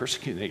guys? Why are you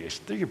persecuting these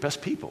guys? They're your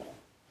best people.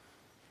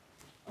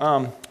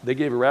 They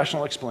gave a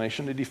rational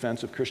explanation in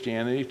defense of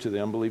Christianity to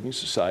the unbelieving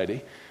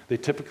society. They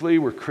typically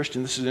were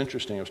Christian. This is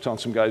interesting. I was telling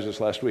some guys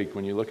this last week.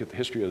 When you look at the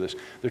history of this,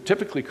 they're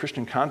typically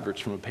Christian converts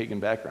from a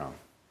pagan background.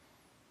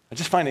 I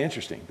just find it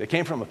interesting. They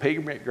came from a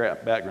pagan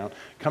background,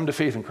 come to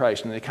faith in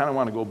Christ, and they kind of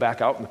want to go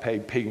back out in the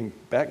pagan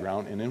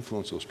background and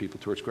influence those people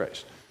towards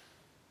Christ.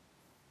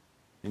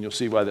 And you'll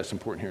see why that's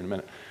important here in a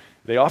minute.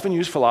 They often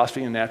use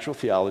philosophy and natural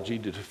theology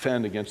to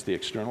defend against the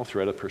external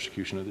threat of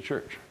persecution of the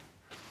church.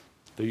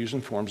 They're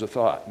using forms of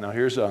thought. Now,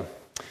 here's an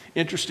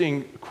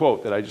interesting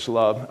quote that I just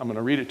love. I'm going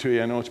to read it to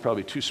you. I know it's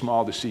probably too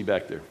small to see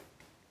back there.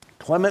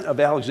 Clement of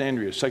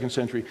Alexandria, 2nd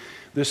century.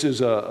 This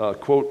is a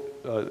quote.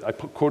 I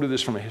quoted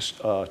this from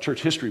a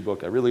church history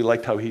book. I really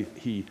liked how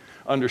he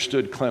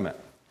understood Clement.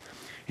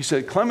 He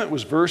said, Clement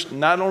was versed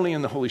not only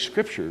in the Holy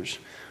Scriptures,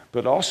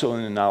 but also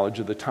in the knowledge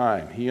of the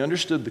time. He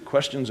understood the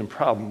questions and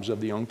problems of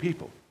the young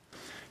people.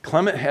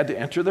 Clement had to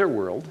enter their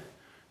world,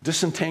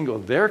 disentangle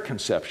their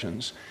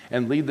conceptions,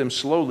 and lead them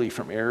slowly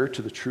from error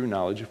to the true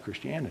knowledge of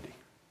Christianity.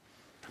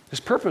 His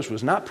purpose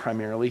was not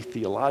primarily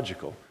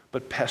theological,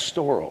 but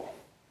pastoral.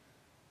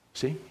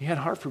 See, he had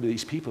heart for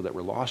these people that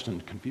were lost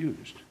and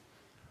confused.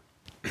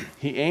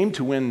 He aimed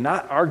to win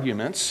not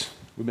arguments.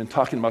 We've been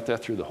talking about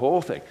that through the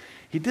whole thing.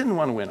 He didn't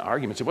want to win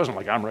arguments. It wasn't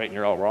like, I'm right and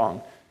you're all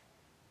wrong.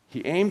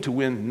 He aimed to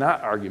win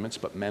not arguments,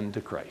 but men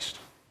to Christ.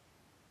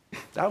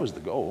 That was the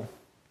goal.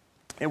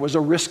 It was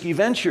a risky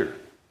venture.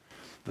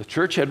 The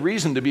church had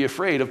reason to be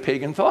afraid of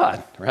pagan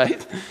thought,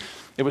 right?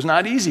 It was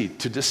not easy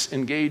to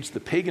disengage the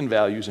pagan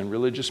values and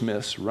religious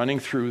myths running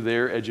through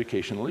their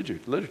educational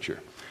literature.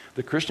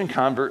 The Christian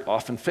convert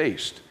often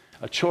faced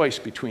a choice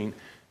between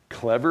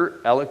clever,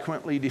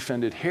 eloquently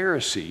defended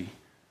heresy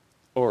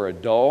or a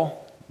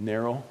dull,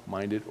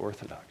 narrow-minded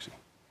orthodoxy.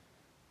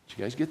 Did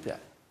you guys get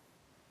that?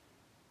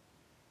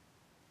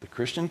 The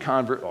Christian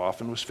convert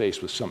often was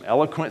faced with some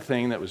eloquent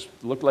thing that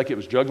looked like it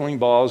was juggling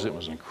balls, it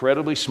was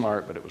incredibly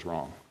smart, but it was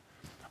wrong.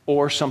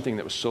 Or something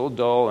that was so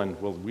dull and,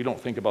 well, we don't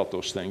think about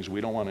those things, we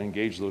don't want to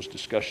engage those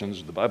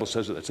discussions, the Bible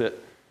says that's it.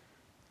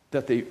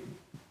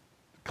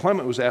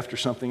 Clement was after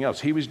something else.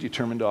 He was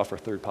determined to offer a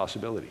third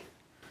possibility.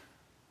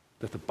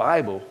 That the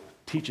Bible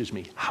teaches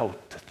me how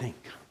to think.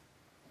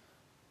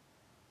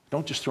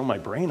 Don't just throw my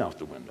brain out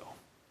the window.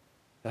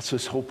 That's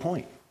his whole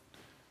point.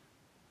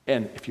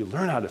 And if you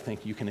learn how to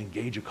think, you can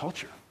engage a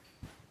culture.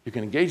 You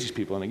can engage these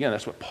people. And again,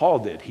 that's what Paul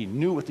did. He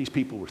knew what these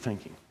people were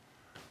thinking.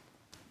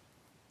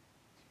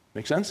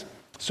 Make sense?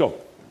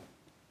 So,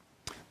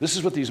 this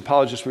is what these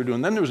apologists were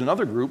doing. Then there was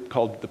another group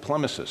called the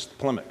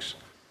polemics.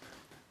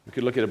 We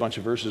could look at a bunch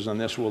of verses on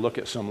this. We'll look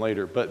at some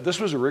later. But this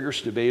was a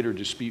rigorous debate or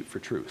dispute for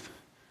truth.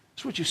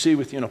 This is what you see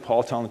with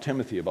Paul telling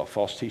Timothy about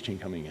false teaching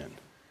coming in.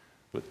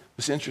 But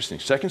it's interesting.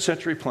 Second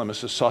century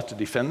polemicists sought to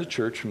defend the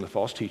church from the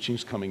false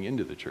teachings coming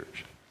into the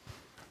church.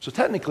 So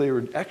technically, there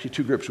were actually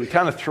two groups. We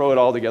kind of throw it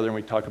all together and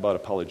we talk about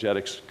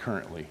apologetics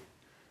currently,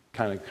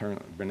 kind of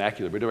current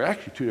vernacular. But there were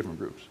actually two different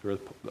groups. There were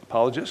the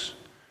apologists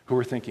who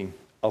were thinking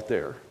out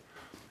there,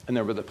 and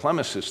there were the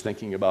polemicists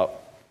thinking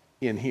about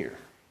in here.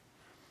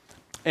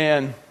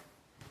 And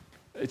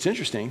it's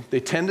interesting.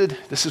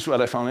 This is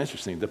what I found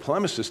interesting. The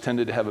polemicists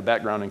tended to have a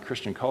background in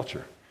Christian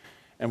culture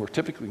and were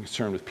typically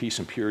concerned with peace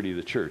and purity of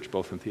the church,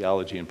 both in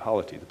theology and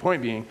polity. The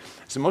point being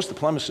is that most of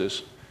the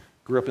polemicists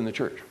grew up in the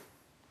church.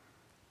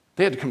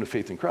 They had to come to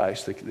faith in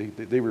Christ.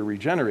 They were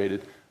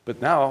regenerated.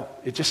 But now,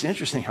 it's just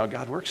interesting how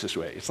God works this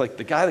way. It's like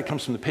the guy that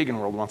comes from the pagan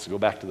world wants to go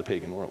back to the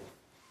pagan world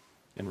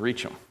and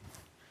reach them.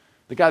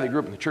 The guy that grew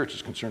up in the church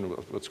is concerned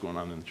with what's going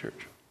on in the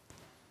church.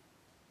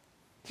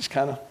 It's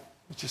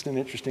just an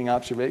interesting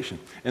observation.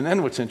 And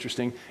then what's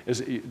interesting is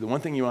the one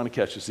thing you want to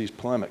catch is these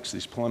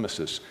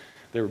polemicists,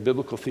 they were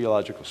biblical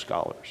theological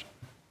scholars.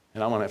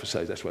 And I want to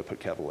emphasize, that's why I put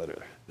capital letter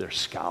there. They're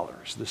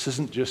scholars. This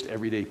isn't just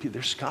everyday people,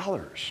 they're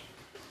scholars.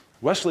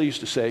 Wesley used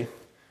to say,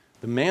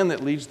 the man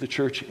that leads the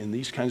church in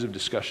these kinds of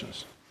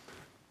discussions,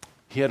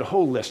 he had a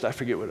whole list, I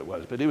forget what it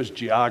was, but it was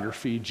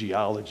geography,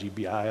 geology,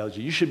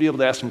 biology. You should be able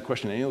to ask him a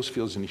question in any of those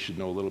fields and he should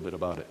know a little bit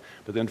about it.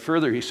 But then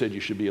further, he said you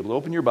should be able to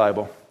open your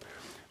Bible,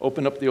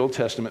 open up the Old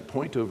Testament,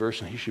 point to a verse,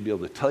 and he should be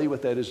able to tell you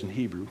what that is in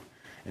Hebrew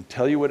and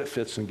tell you what it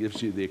fits and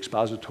gives you the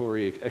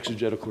expository,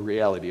 exegetical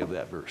reality of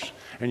that verse.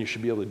 And you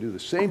should be able to do the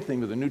same thing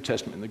with the New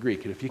Testament in the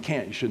Greek. And if you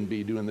can't, you shouldn't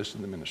be doing this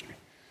in the ministry.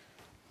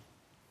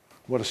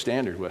 What a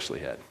standard Wesley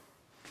had.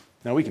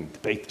 Now, we can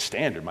debate the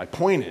standard. My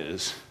point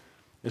is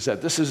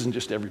that this isn't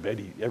just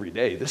everybody every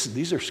day.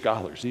 These are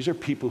scholars. These are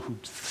people who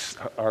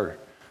are,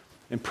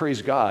 and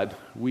praise God,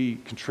 we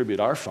contribute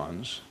our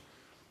funds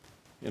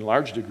in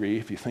large degree,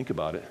 if you think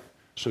about it.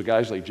 So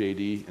guys like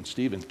J.D. and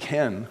Stephen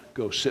can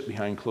go sit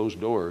behind closed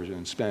doors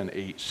and spend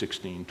 8,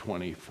 16,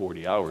 20,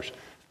 40 hours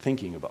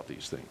thinking about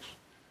these things.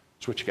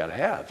 It's what you got to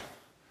have.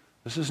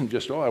 This isn't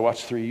just, I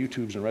watched 3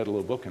 YouTubes and read a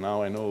little book and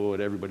now I know what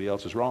everybody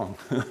else is wrong.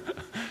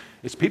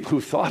 It's people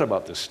who've thought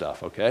about this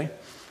stuff, okay?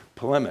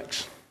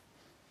 Polemics.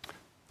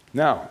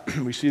 Now,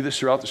 we see this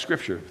throughout the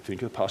scripture.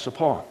 Think of the Apostle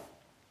Paul.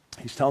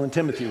 He's telling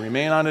Timothy,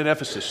 remain on at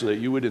Ephesus so that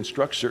you would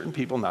instruct certain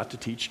people not to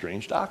teach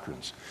strange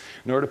doctrines,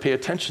 nor to pay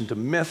attention to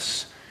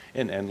myths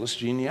and endless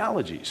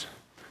genealogies.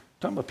 I'm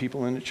talking about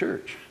people in the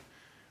church,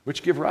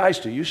 which give rise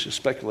to useless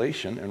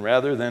speculation and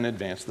rather than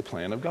advance the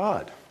plan of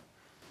God.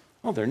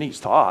 Well, they're neat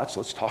thoughts,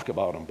 let's talk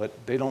about them,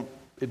 but they don't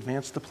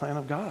advance the plan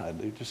of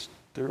God.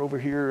 They're over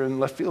here in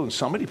left field, and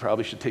somebody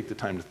probably should take the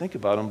time to think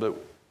about them, but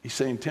he's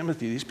saying,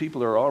 Timothy, these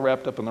people are all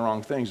wrapped up in the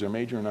wrong things. They're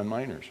majoring on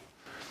minors.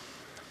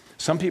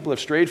 Some people have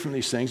strayed from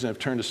these things and have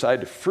turned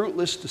aside to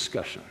fruitless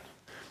discussion,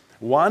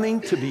 wanting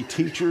to be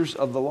teachers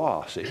of the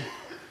law. See?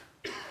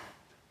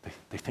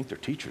 They think they're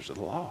teachers of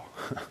the law,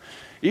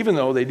 even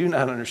though they do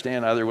not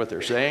understand either what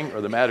they're saying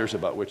or the matters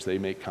about which they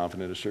make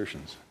confident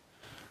assertions.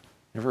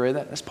 You ever read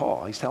that? That's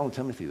Paul. He's telling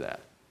Timothy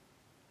that.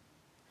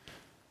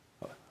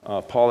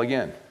 Paul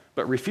again.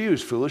 But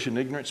refuse foolish and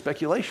ignorant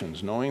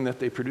speculations, knowing that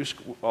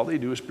all they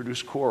do is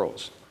produce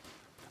quarrels.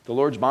 The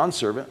Lord's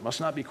bondservant must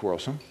not be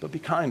quarrelsome, but be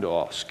kind to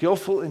all,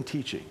 skillful in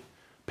teaching,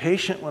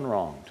 patient when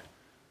wronged.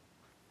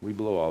 We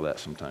blow all that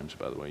sometimes,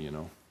 by the way,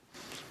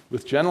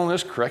 with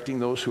gentleness correcting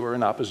those who are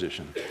in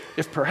opposition,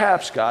 if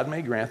perhaps God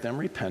may grant them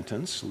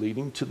repentance,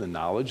 leading to the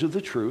knowledge of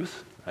the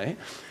truth, right?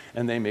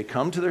 And they may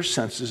come to their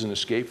senses and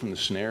escape from the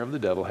snare of the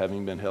devil,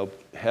 having been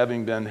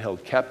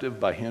held captive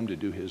by him to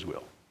do his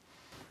will.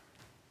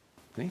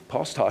 See?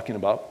 Paul's talking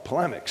about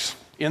polemics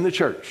in the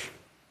church.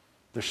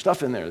 There's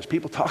stuff in there. There's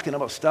people talking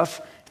about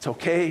stuff. It's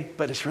okay,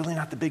 but it's really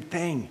not the big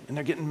thing. And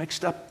they're getting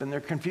mixed up and they're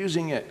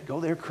confusing it.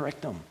 Go there,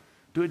 correct them.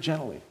 Do it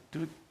gently.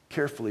 Do it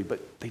carefully,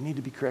 but they need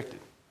to be corrected.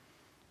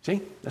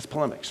 See? That's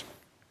polemics.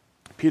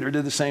 Peter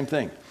did the same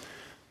thing.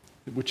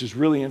 which is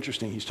really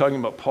interesting. He's talking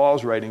about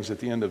Paul's writings at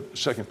the end of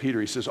 2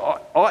 Peter. He says,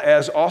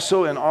 as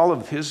also in all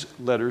of his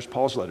letters,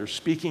 Paul's letters,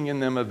 speaking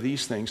in them of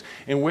these things,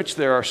 in which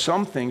there are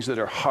some things that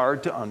are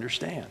hard to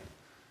understand.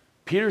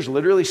 Peter's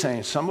literally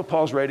saying some of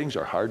Paul's writings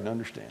are hard to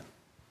understand.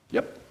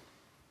 Yep.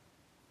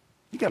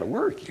 You got to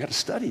work, you got to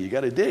study, you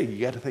got to dig, you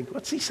got to think,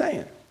 what's he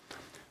saying?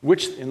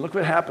 And look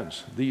what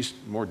happens. These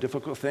more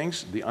difficult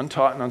things, the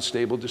untaught and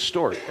unstable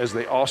distort, as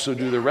they also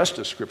do the rest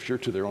of Scripture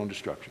to their own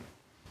destruction.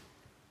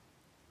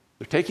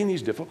 They're taking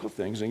these difficult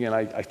things. Again,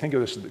 I think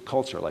of this, the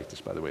cults are like this,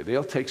 by the way.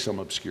 They'll take some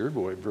obscure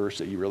verse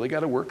that you really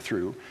got to work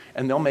through,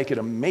 and they'll make it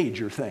a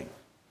major thing.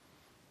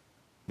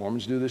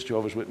 Mormons do this,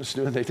 Jehovah's Witnesses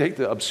do it. They take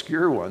the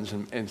obscure ones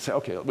and say,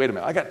 okay, wait a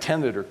minute, I got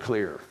 10 that are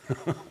clear.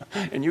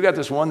 And you got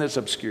this one that's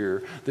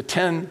obscure. The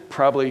 10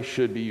 probably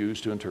should be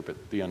used to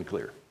interpret the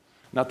unclear.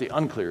 Not the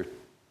unclear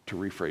to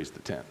rephrase the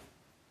 10. Does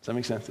that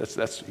make sense?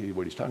 That's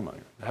what he's talking about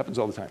here. It happens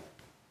all the time.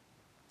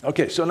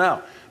 Okay, so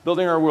now,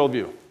 building our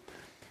worldview.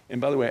 And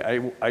by the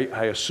way,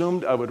 I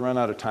assumed I would run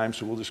out of time,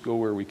 so we'll just go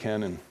where we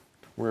can, and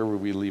wherever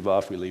we leave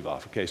off, we leave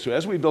off. Okay, so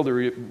as we build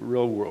a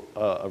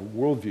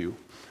worldview,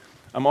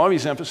 I'm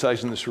always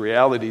emphasizing this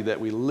reality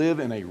that we live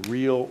in a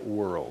real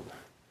world.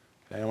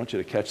 Okay, I want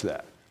you to catch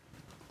that.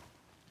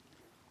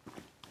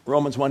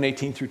 Romans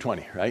 1:18 through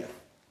 20, right?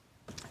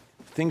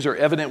 Things are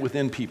evident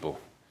within people.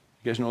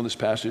 You guys know this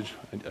passage?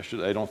 Let me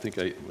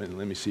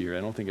see here.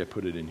 I don't think I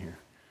put it in here.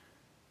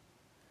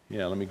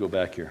 Yeah, let me go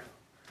back here.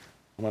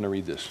 I want to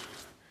read this.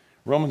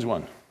 Romans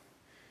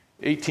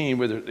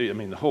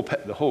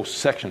 1:18, the whole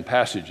section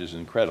passage is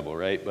incredible,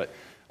 right? But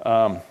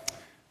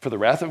for the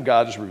wrath of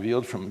God is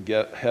revealed from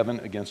heaven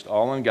against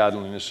all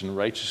ungodliness and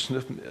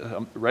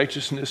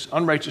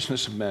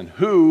unrighteousness of men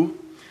who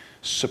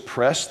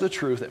suppress the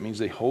truth. That means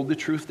they hold the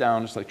truth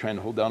down. It's like trying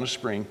to hold down a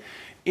spring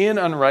in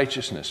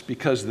unrighteousness,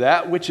 because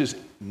that which is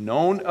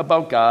known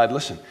about God,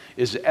 listen,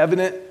 is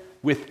evident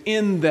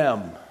within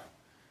them.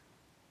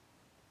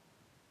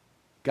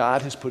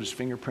 God has put his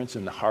fingerprints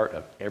in the heart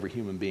of every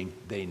human being.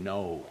 They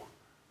know.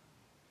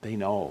 They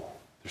know.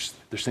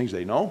 There's things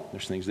they know,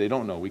 there's things they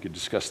don't know. We could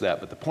discuss that.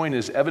 But the point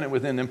is, evident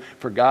within them,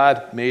 for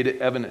God made it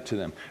evident to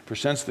them. For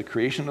since the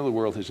creation of the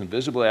world, his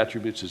invisible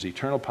attributes, his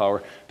eternal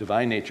power,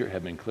 divine nature,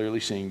 have been clearly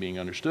seen, being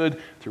understood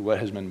through what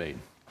has been made.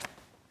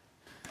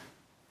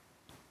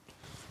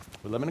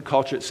 We live in a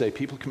culture that say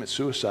people commit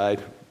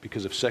suicide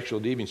because of sexual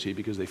deviancy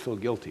because they feel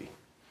guilty.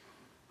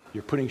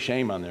 You're putting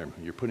shame on them.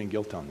 You're putting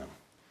guilt on them.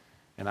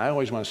 And I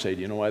always want to say,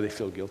 do you know why they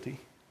feel guilty?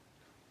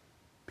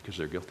 Because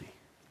they're guilty.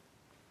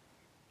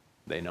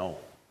 They know.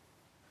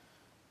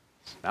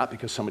 It's not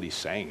because somebody's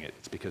saying it.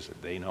 It's because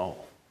they know.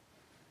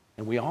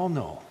 And we all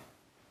know.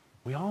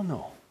 We all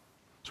know.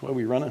 That's why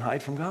we run and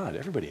hide from God.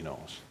 Everybody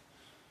knows.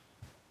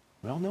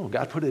 We all know.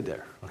 God put it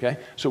there, okay?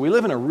 So we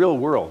live in a real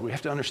world. We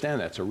have to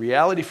understand that. It's a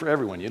reality for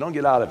everyone. You don't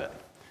get out of it.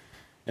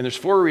 And there's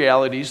 4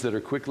 realities that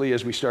are quickly,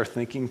 as we start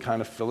thinking kind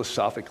of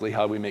philosophically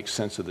how we make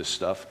sense of this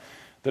stuff,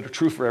 that are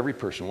true for every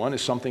person. One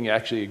is something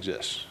actually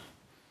exists.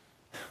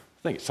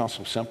 I think it sounds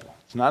so simple.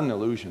 It's not an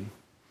illusion.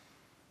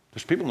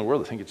 There's people in the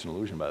world that think it's an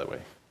illusion, by the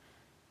way.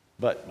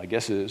 But my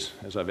guess is,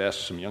 as I've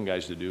asked some young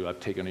guys to do, I've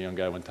taken a young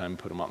guy one time and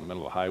put him out in the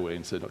middle of a highway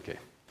and said, okay,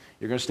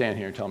 you're going to stand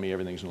here and tell me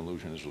everything's an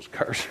illusion as those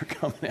cars are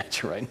coming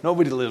at you, right?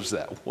 Nobody lives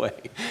that way.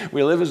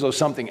 We live as though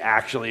something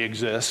actually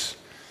exists.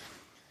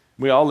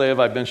 We all live,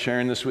 I've been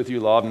sharing this with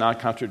you, law of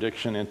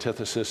non-contradiction,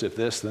 antithesis, if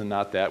this, then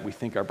not that. We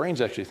think, our brains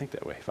actually think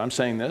that way. If I'm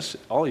saying this,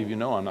 all of you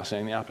know I'm not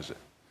saying the opposite.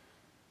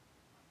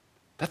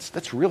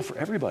 That's real for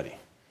everybody.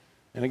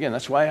 And again,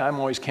 that's why I'm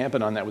always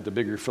camping on that with the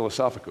bigger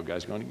philosophical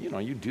guys going,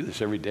 you do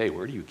this every day.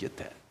 Where do you get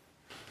that?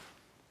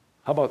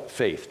 How about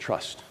faith,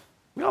 trust?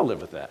 We all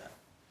live with that.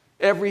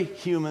 Every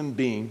human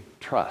being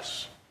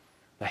trusts.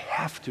 They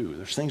have to.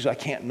 There's things I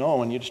can't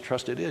know, and you just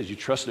trust it is. You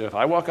trust it. If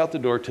I walk out the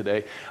door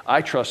today,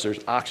 I trust there's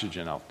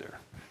oxygen out there.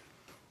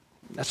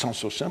 That sounds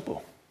so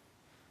simple.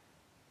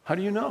 How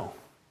do you know?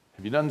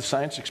 Have you done the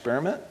science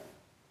experiment?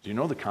 Do you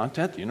know the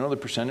content? Do you know the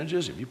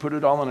percentages? Have you put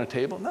it all on a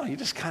table? No, you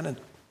just kind of...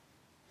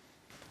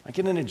 I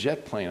get in a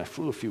jet plane. I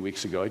flew a few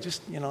weeks ago. I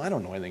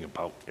don't know anything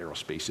about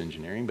aerospace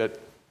engineering, but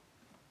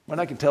when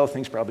I can tell,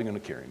 things probably going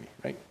to carry me,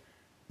 right?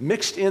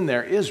 Mixed in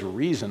there is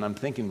reason. I'm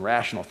thinking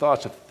rational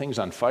thoughts. If the thing's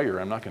on fire,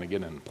 I'm not going to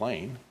get in the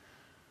plane.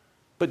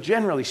 But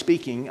generally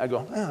speaking, I go,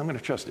 I'm going to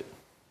trust it.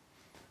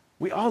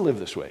 We all live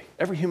this way.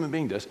 Every human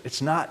being does.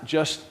 It's not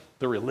just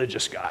the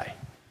religious guy.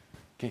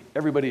 Okay?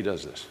 Everybody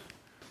does this.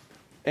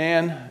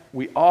 And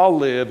we all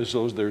live as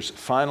though there's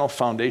final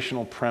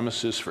foundational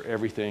premises for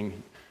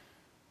everything.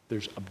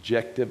 There's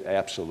objective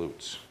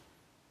absolutes.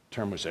 The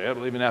term would say, I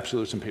believe in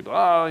absolutes, and people,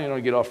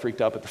 get all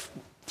freaked out. But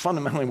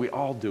fundamentally, we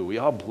all do. We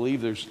all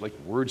believe there's,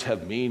 words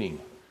have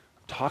meaning.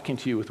 I'm talking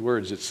to you with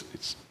words,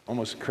 it's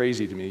almost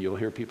crazy to me. You'll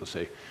hear people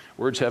say,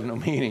 words have no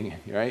meaning,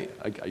 right?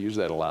 I use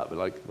that a lot.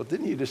 But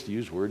didn't you just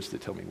use words to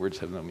tell me words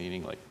have no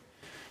meaning?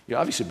 You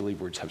obviously believe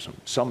words have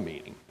some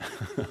meaning,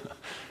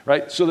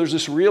 right? So there's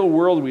this real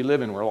world we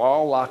live in. We're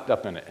all locked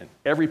up in it. And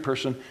every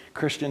person,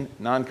 Christian,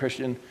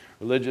 non-Christian,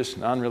 religious,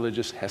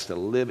 non-religious, has to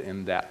live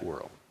in that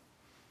world.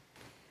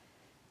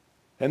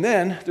 And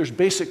then there's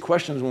basic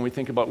questions when we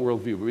think about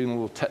worldview. We're being a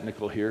little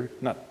technical here.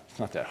 It's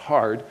not that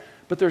hard,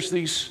 but there's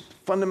these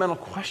fundamental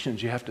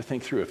questions you have to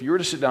think through. If you were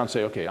to sit down and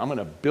say, okay, I'm going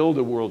to build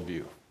a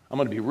worldview. I'm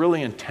going to be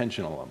really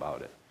intentional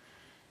about it.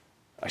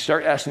 I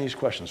start asking these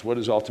questions. What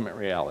is ultimate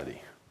reality?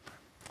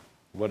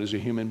 What is a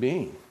human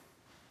being?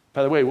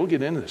 By the way, we'll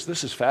get into this.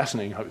 This is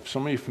fascinating. If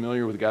some of you are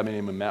familiar with a guy by the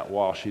name of Matt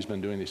Walsh, he's been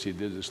doing this. He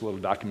did this little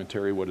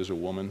documentary, What is a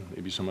Woman?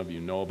 Maybe some of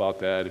you know about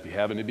that. If you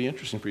haven't, it'd be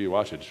interesting for you to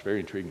watch it. It's very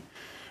intriguing.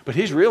 But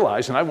he's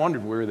realized, and I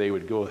wondered where they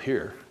would go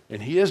here,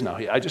 and he is now.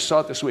 I just saw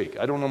it this week.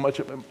 I don't know much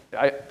about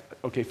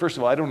first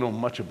of all, I don't know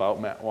much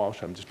about Matt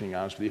Walsh. I'm just being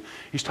honest with you.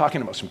 He's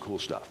talking about some cool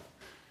stuff.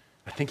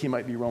 I think he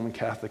might be Roman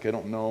Catholic. I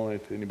don't know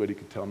if anybody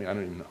could tell me. I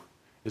don't even know.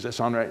 Does that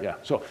sound right? Yeah.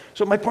 So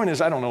my point is,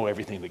 I don't know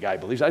everything the guy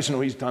believes. I just know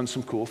he's done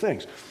some cool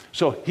things.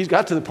 So he's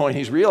got to the point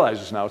he's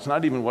realizes now it's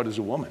not even what is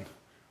a woman.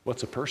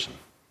 What's a person?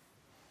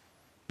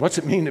 What's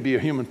it mean to be a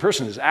human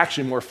person is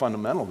actually more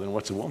fundamental than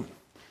what's a woman.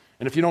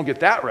 And if you don't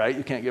get that right,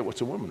 you can't get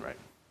what's a woman right.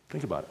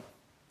 Think about it.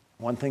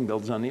 One thing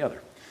builds on the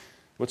other.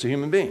 What's a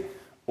human being?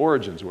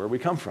 Origins, where we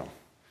come from.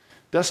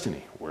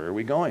 Destiny, where are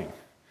we going?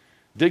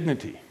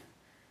 Dignity.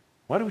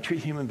 Why do we treat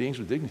human beings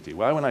with dignity?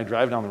 Why, when I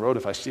drive down the road,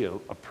 if I see a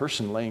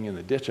person laying in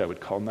the ditch, I would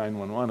call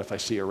 911. If I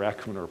see a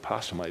raccoon or a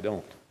possum, I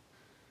don't.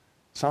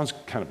 Sounds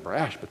kind of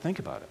brash, but think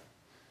about it.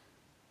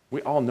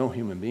 We all know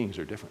human beings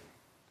are different.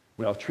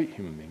 We all treat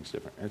human beings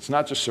different. And it's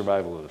not just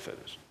survival of the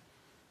fittest.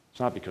 It's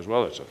not because,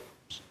 well, it's a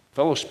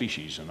fellow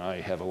species and I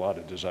have a lot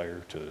of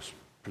desire to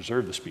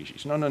preserve the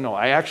species. No.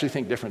 I actually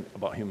think different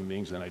about human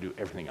beings than I do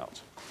everything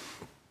else.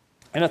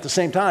 And at the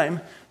same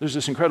time, there's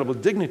this incredible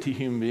dignity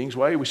human beings.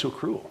 Why are we so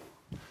cruel?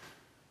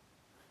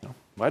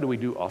 Why do we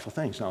do awful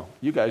things? Now,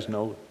 you guys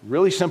know,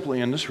 really simply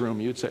in this room,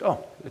 you'd say,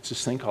 oh, it's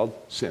this thing called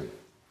sin.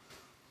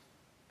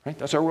 Right?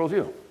 That's our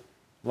worldview.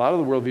 A lot of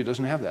the worldview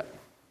doesn't have that.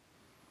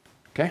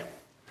 Okay?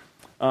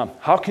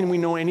 How can we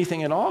know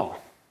anything at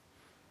all?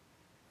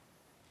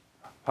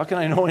 How can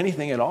I know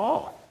anything at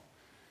all?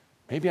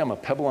 Maybe I'm a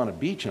pebble on a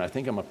beach and I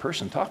think I'm a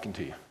person talking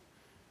to you.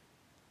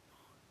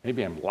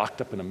 Maybe I'm locked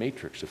up in a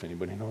matrix, if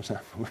anybody knows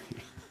that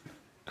movie.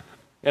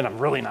 And I'm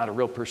really not a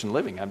real person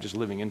living. I'm just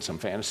living in some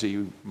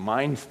fantasy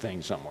mind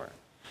thing somewhere.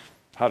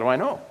 How do I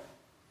know?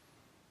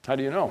 How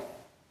do you know?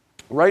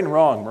 Right and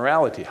wrong,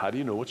 morality. How do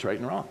you know what's right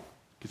and wrong?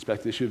 Gets back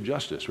to the issue of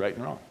justice, right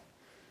and wrong.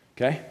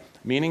 Okay?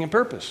 Meaning and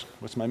purpose.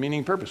 What's my meaning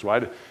and purpose?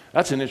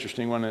 That's an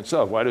interesting one in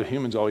itself. Why do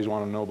humans always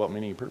want to know about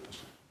meaning and purpose?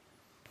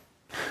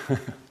 I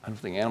don't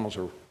think animals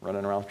are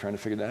running around trying to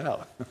figure that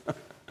out.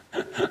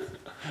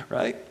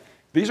 Right?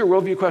 These are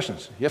worldview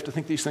questions. You have to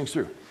think these things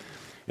through.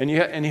 And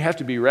you have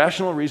to be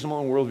rational, reasonable,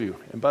 and worldview.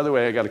 And by the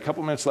way, I got a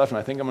couple minutes left, and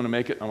I think I'm going to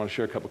make it. I want to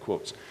share a couple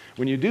quotes.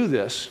 When you do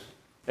this,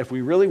 if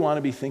we really want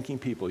to be thinking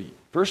people,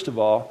 first of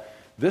all,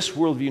 this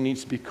worldview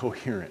needs to be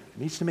coherent.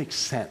 It needs to make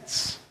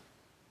sense.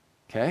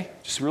 Okay?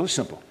 Just really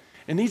simple.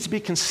 It needs to be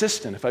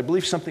consistent. If I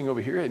believe something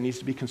over here, it needs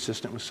to be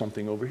consistent with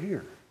something over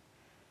here.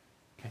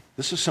 Okay?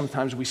 This is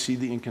sometimes we see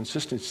the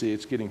inconsistency.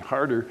 It's getting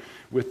harder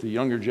with the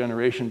younger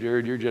generation,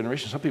 Jared, your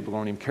generation. Some people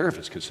don't even care if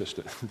it's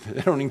consistent.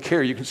 They don't even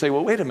care. You can say,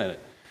 well, wait a minute.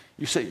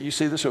 You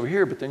say this over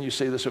here, but then you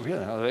say this over here.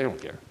 No, they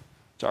don't care.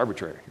 It's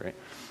arbitrary, right?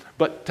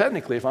 But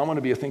technically, if I want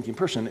to be a thinking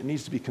person, it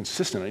needs to be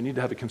consistent. I need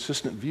to have a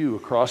consistent view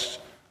across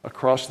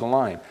the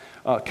line.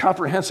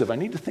 Comprehensive. I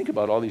need to think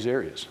about all these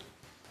areas.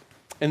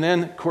 And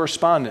then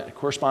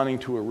corresponding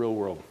to a real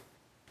world.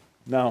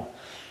 Now,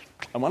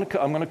 I'm going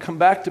to come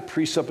back to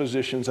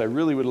presuppositions. I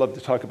really would love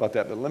to talk about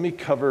that, but let me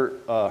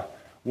cover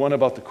one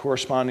about the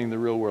corresponding to the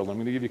real world. I'm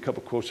going to give you a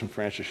couple quotes from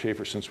Francis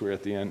Schaeffer since we're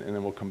at the end, and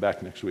then we'll come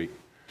back next week.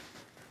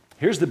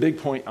 Here's the big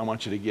point I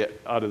want you to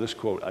get out of this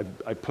quote.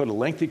 I put a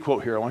lengthy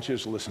quote here. I want you to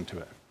just listen to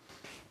it.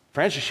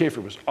 Francis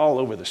Schaeffer was all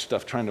over this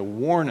stuff trying to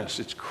warn us.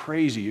 It's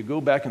crazy. You go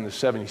back in the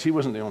 70s. He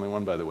wasn't the only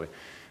one, by the way.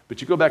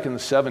 But you go back in the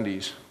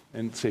 70s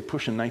and say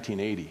pushing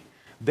 1980.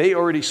 They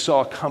already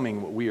saw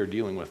coming what we are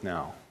dealing with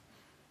now.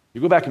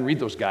 You go back and read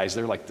those guys.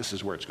 They're like, this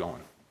is where it's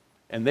going.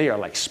 And they are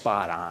like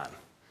spot on.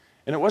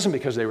 And it wasn't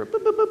because they were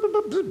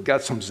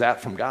got some zap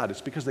from God.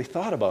 It's because they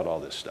thought about all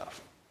this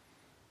stuff.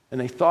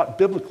 And they thought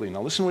biblically.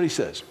 Now listen to what he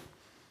says.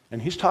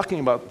 And he's talking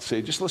about, let's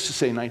just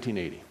say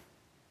 1980.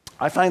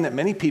 I find that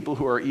many people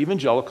who are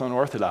evangelical and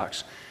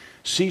orthodox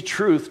see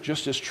truth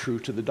just as true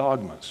to the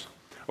dogmas,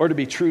 or to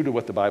be true to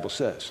what the Bible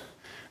says.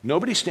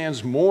 Nobody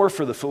stands more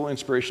for the full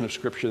inspiration of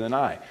Scripture than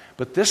I.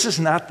 But this is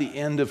not the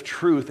end of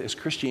truth as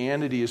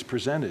Christianity is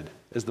presented,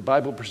 as the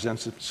Bible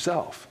presents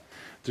itself.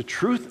 The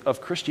truth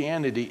of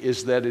Christianity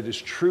is that it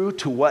is true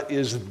to what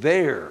is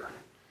there.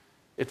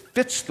 It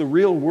fits the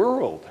real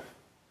world.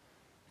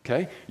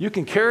 Okay? You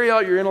can carry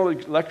out your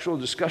intellectual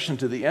discussion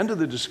to the end of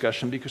the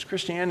discussion because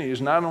Christianity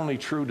is not only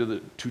true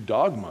to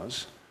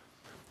dogmas,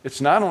 it's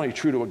not only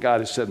true to what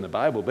God has said in the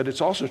Bible, but it's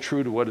also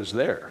true to what is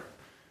there.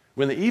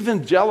 When the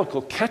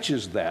evangelical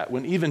catches that,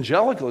 when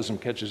evangelicalism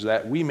catches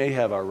that, we may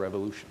have our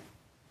revolution.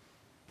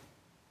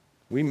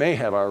 We may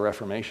have our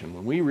reformation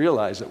when we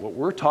realize that what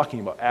we're talking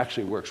about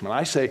actually works. When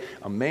I say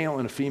a male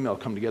and a female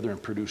come together and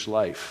produce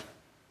life,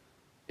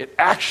 it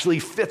actually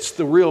fits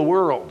the real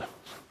world.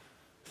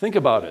 Think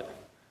about it.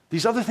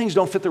 These other things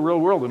don't fit the real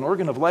world. An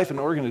organ of life and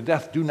an organ of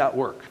death do not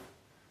work.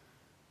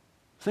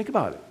 Think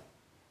about it.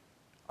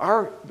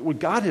 What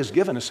God has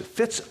given us, it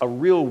fits a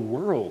real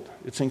world.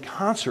 It's in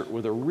concert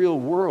with a real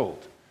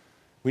world.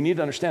 We need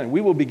to understand,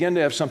 we will begin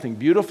to have something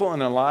beautiful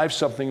and alive,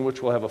 something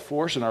which will have a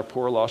force in our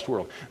poor, lost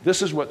world.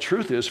 This is what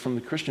truth is from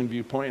the Christian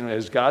viewpoint and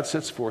as God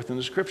sets forth in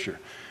the Scripture.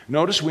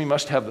 Notice we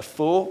must have the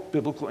full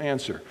biblical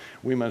answer.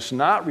 We must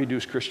not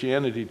reduce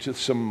Christianity to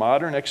some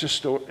modern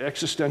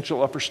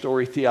existential upper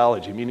story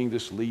theology, meaning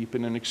this leap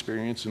in an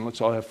experience and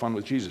let's all have fun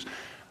with Jesus.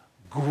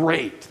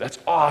 Great, that's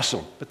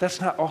awesome, but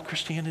that's not all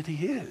Christianity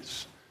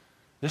is.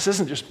 This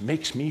isn't just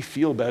makes me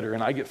feel better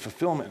and I get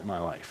fulfillment in my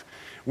life.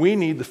 We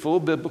need the full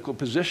biblical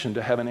position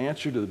to have an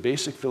answer to the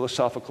basic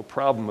philosophical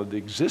problem of the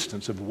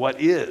existence of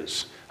what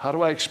is. How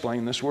do I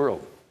explain this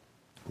world?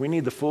 We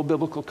need the full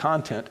biblical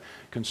content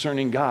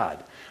concerning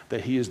God,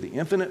 that He is the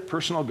infinite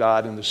personal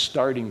God and the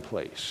starting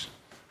place.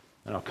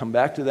 And I'll come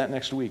back to that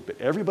next week, but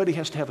everybody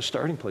has to have a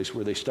starting place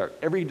where they start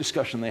every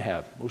discussion they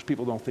have. Most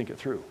people don't think it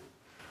through.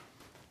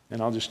 And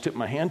I'll just tip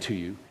my hand to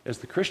you, as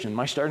the Christian,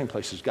 my starting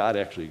place is God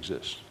actually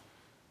exists.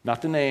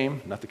 Not the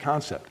name, not the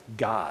concept,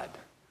 God.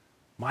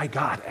 My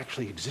God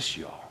actually exists,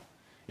 y'all.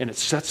 And it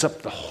sets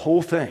up the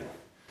whole thing.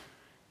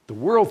 The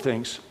world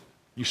thinks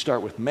you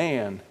start with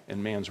man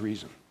and man's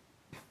reason.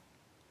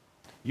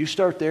 You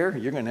start there,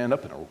 you're going to end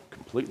up in a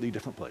completely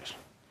different place.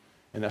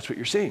 And that's what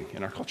you're seeing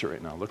in our culture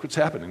right now. Look what's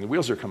happening. The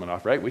wheels are coming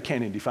off, right? We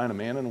can't even define a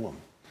man and a woman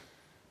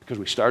because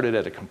we started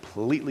at a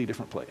completely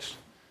different place.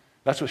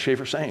 That's what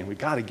Schaeffer's saying. We've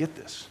got to get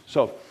this.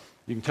 So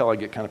you can tell I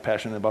get kind of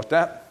passionate about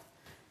that.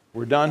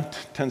 We're done,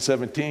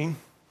 10:17.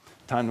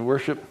 Time to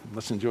worship.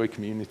 Let's enjoy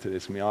communion today.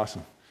 It's going to be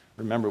awesome.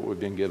 Remember what we've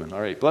been given.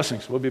 All right,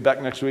 blessings. We'll be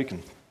back next week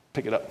and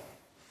pick it up.